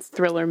suspense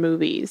thriller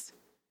movies.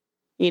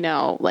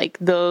 Like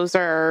those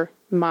are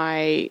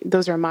my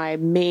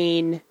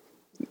main,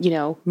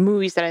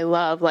 movies that I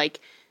love. Like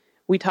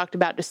we talked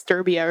about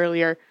Disturbia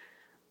earlier.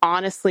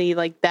 Honestly,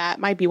 like that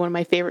might be one of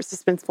my favorite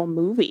suspenseful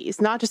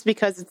movies, not just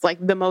because it's like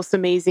the most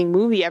amazing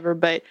movie ever,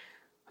 but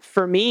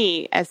for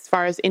me, as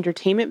far as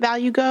entertainment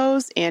value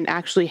goes and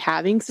actually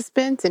having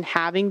suspense and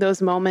having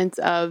those moments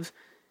of,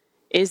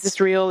 is this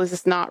real? Is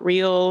this not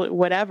real?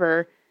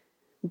 Whatever.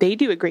 They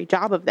do a great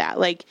job of that.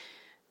 Like,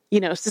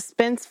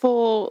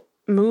 suspenseful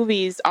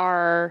movies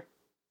are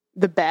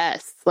the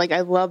best. Like,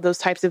 I love those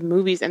types of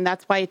movies. And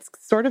that's why it's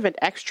sort of an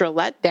extra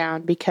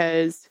letdown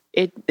because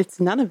it's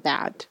none of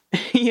that,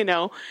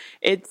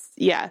 it's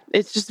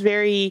just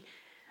very,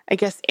 I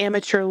guess,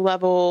 amateur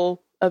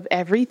level of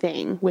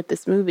everything with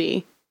this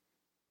movie.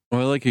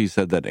 Well, I like how you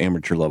said that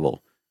amateur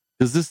level,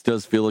 because this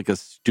does feel like a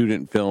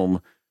student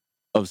film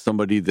of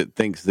somebody that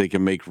thinks they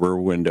can make Rear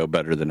Window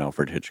better than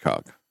Alfred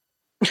Hitchcock.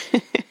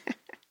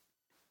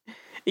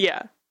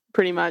 Yeah,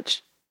 pretty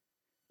much.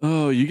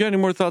 Oh, you got any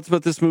more thoughts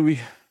about this movie?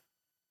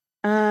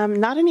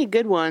 Not any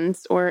good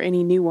ones or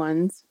any new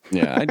ones.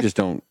 Yeah, I just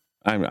don't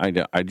want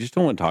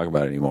to talk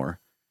about it anymore.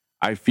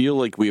 I feel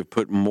like we have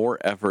put more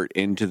effort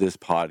into this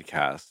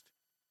podcast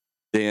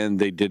than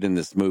they did in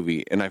this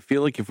movie. And I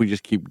feel like if we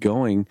just keep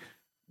going,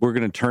 we're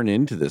going to turn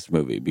into this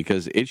movie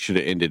because it should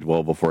have ended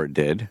well before it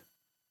did.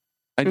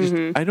 I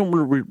don't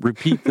want to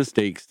repeat the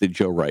mistakes that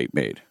Joe Wright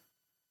made.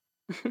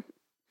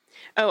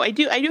 Oh, I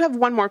do have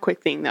one more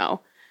quick thing though.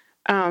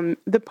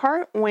 The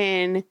part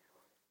when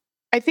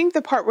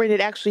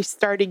it actually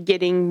started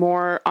getting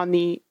more on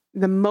the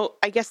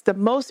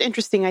most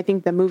interesting I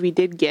think the movie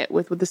did get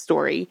with the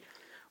story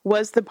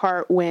was the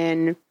part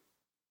when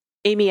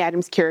Amy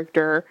Adams'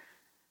 character,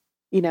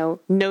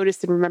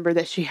 noticed and remembered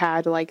that she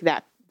had like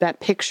that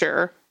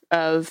picture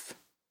of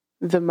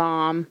the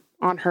mom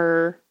on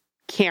her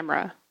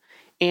camera.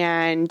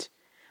 And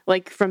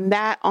like from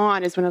that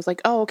on is when I was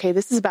like, oh, okay,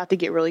 this is about to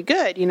get really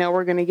good.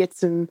 We're going to get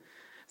some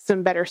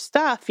better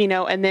stuff,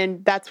 and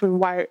then that's when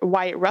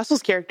Wyatt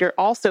Russell's character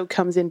also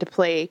comes into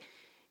play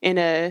in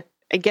a,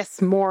 I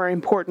guess, more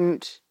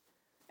important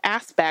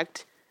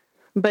aspect.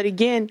 But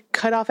again,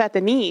 cut off at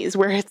the knees,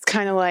 where it's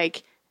kind of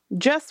like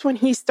just when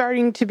he's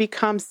starting to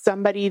become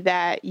somebody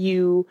that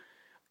you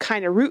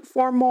kind of root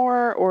for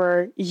more,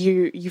 or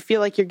you feel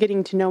like you're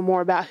getting to know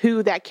more about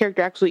who that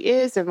character actually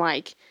is, and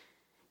like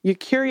you're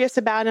curious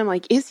about him,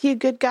 like, is he a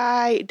good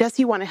guy? Does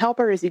he want to help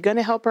her? Is he going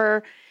to help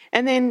her?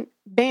 And then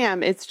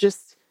bam, it's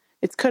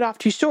cut off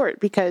too short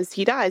because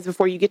he dies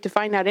before you get to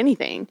find out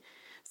anything.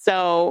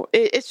 So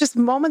it's just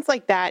moments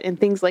like that and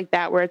things like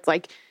that where it's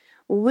like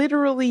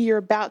literally you're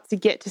about to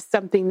get to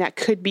something that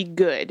could be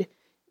good,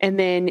 and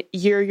then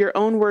you're your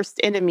own worst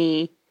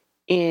enemy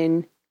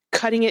in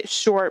cutting it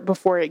short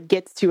before it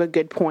gets to a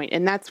good point.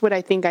 And that's what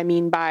I think I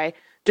mean by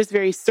just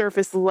very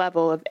surface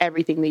level of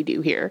everything they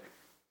do here.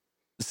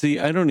 See,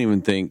 I don't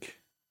even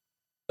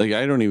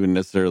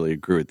necessarily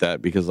agree with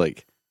that because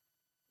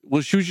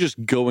she was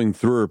just going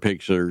through her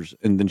pictures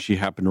and then she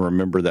happened to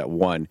remember that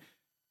one.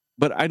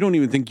 But I don't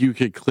even think you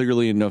could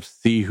clearly enough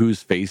see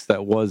whose face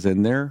that was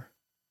in there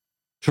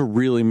to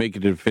really make a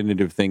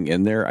definitive thing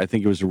in there. I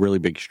think it was a really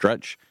big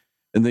stretch.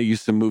 And they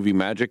used some movie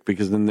magic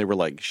because then they were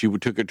like, she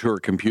took it to her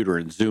computer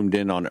and zoomed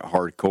in on it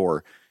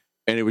hardcore.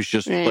 And it was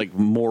just like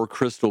more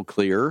crystal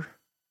clear.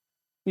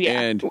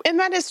 Yeah. And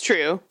that is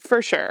true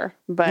for sure.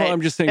 But well,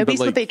 I'm just saying, at least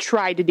what they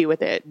tried to do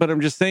with it. But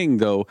I'm just saying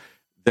though,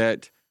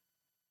 that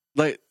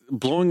like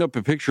blowing up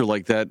a picture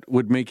like that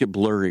would make it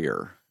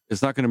blurrier.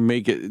 It's not going to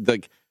make it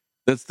like,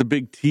 that's the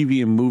big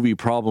TV and movie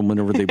problem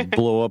whenever they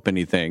blow up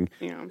anything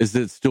is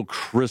that it's still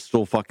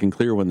crystal fucking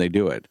clear when they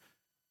do it.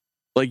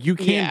 Like you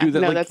can't do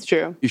that. No, like, that's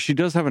true. She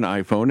does have an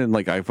iPhone and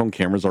like iPhone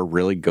cameras are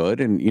really good.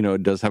 And,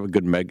 it does have a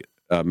good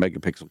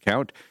megapixel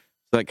count.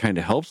 So that kind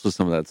of helps with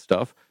some of that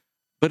stuff.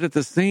 But at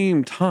the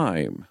same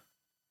time,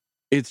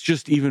 it's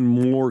just even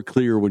more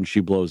clear when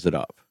she blows it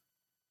up.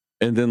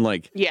 And then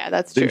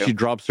that's then true. She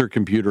drops her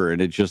computer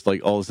and it's just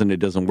like all of a sudden it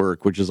doesn't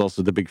work, which is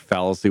also the big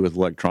fallacy with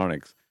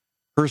electronics.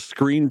 Her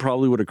screen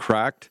probably would have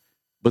cracked,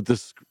 but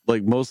this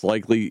most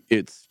likely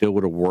it still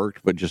would have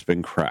worked, but just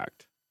been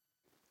cracked.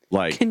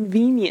 Like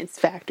convenience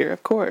factor,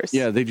 of course.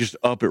 Yeah, they just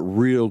up it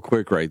real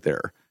quick right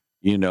there,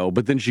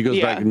 But then she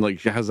goes back and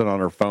she has it on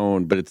her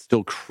phone, but it's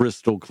still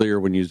crystal clear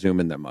when you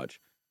zoom in that much.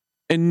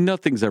 And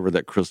nothing's ever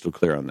that crystal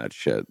clear on that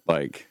shit.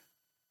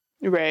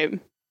 Right.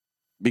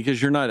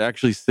 Because you're not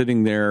actually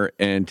sitting there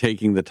and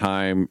taking the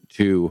time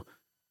to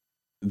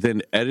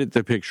then edit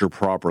the picture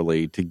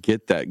properly to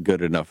get that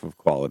good enough of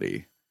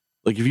quality.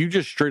 Like if you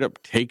just straight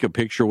up take a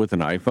picture with an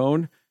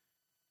iPhone,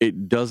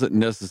 it doesn't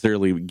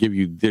necessarily give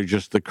you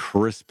just the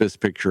crispest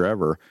picture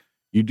ever.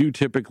 You do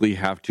typically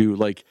have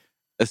to,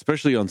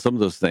 especially on some of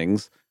those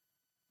things,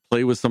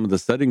 play with some of the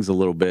settings a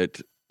little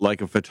bit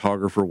like a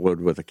photographer would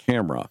with a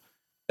camera.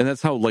 And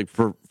that's how,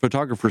 for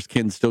photographers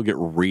can still get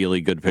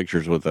really good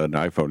pictures with an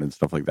iPhone and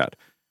stuff like that.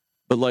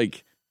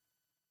 But,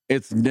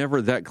 it's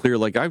never that clear.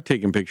 I've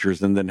taken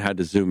pictures and then had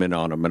to zoom in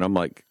on them. And I'm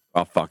like,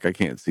 oh, fuck, I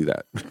can't see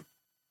that.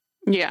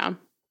 Yeah.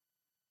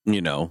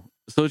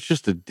 So it's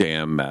just a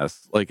damn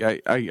mess. I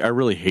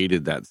really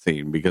hated that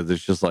scene because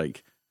it's just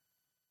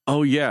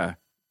oh, yeah,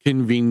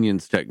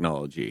 convenience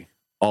technology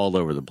all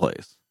over the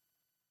place.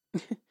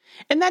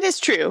 And that is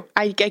true.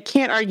 I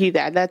can't argue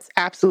that. That's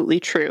absolutely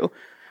true.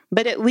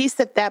 But at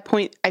least at that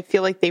point, I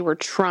feel like they were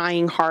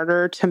trying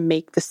harder to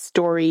make the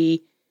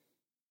story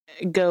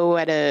go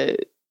at a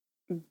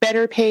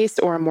better pace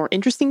or a more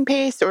interesting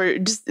pace, or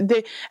just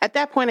at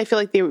that point, I feel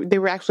like they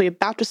were actually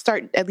about to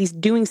start at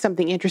least doing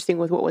something interesting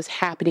with what was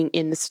happening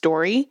in the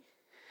story.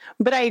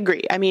 But I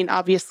agree. I mean,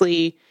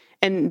 obviously,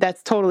 and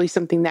that's totally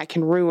something that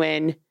can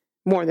ruin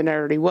more than it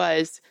already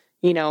was,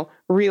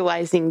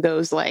 realizing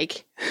those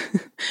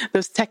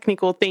those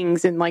technical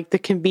things and the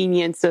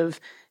convenience of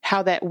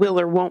how that will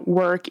or won't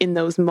work in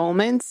those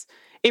moments.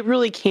 It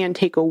really can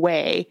take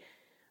away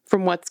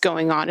from what's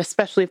going on,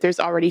 especially if there's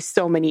already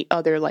so many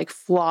other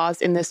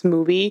flaws in this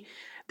movie.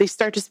 They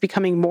start just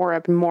becoming more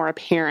and more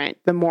apparent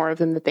the more of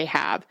them that they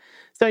have.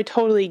 So I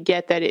totally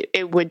get that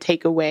it would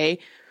take away.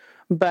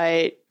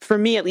 But for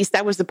me, at least,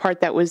 that was the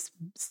part that was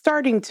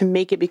starting to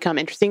make it become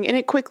interesting. And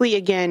it quickly,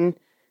 again,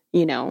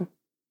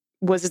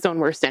 was its own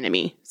worst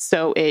enemy.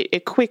 So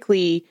it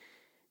quickly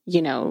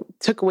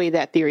took away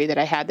that theory that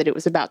I had that it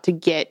was about to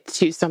get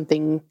to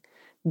something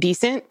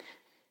decent.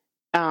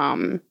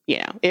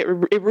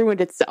 It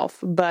ruined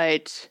itself.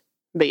 But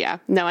yeah,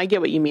 no, I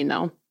get what you mean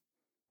though.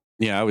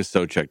 Yeah, I was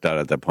so checked out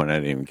at that point. I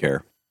didn't even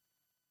care.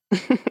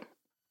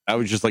 I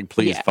was just like,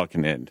 please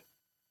fucking end.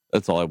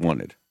 That's all I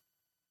wanted.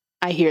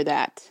 I hear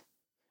that.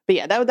 But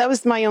yeah, that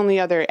was my only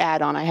other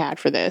add-on I had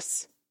for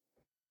this.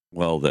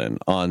 Well then,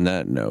 on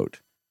that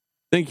note,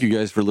 thank you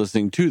guys for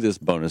listening to this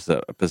bonus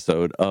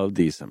episode of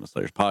the Cinema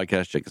Slayers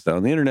podcast. Check us out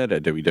on the internet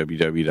at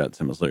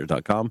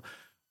www.cinemaslayers.com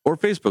or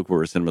Facebook where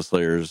we're Cinema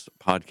Slayers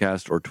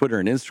podcast, or Twitter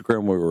and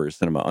Instagram where we're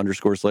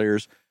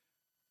cinema_slayers.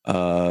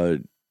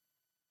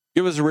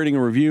 Give us a rating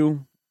and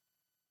review.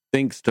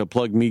 Thanks to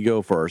Plug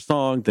Migo for our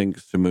song.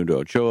 Thanks to Mundo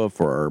Ochoa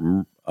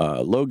for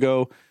our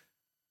logo.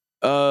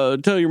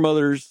 Tell your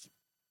mothers,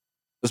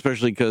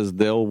 especially because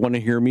they'll want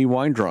to hear me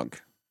wine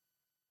drunk.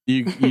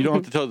 You don't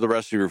have to tell the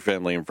rest of your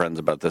family and friends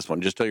about this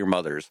one. Just tell your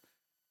mothers,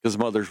 because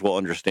mothers will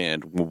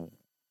understand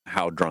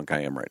how drunk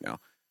I am right now.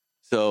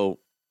 So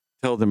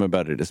tell them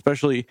about it,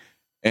 especially.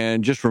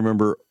 And just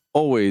remember,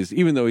 always,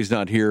 even though he's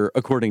not here,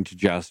 according to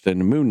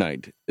Justin, Moon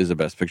Knight is a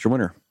Best Picture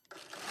winner.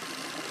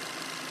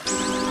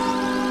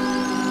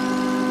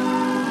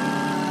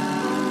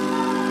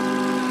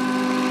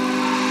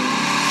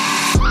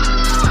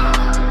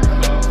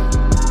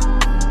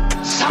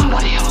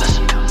 Somebody will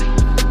listen to me.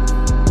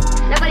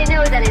 Nobody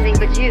knows anything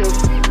but you.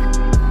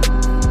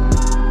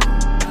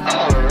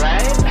 All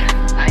right.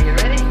 Are you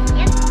ready?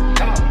 Yes.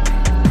 Come on.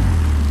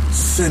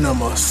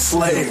 Cinema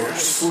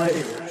Slayers.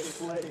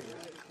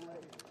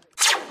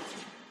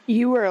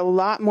 You were a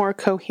lot more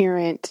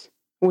coherent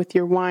with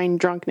your wine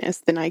drunkenness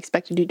than I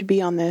expected you to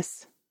be on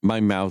this. My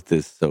mouth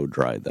is so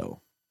dry,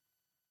 though.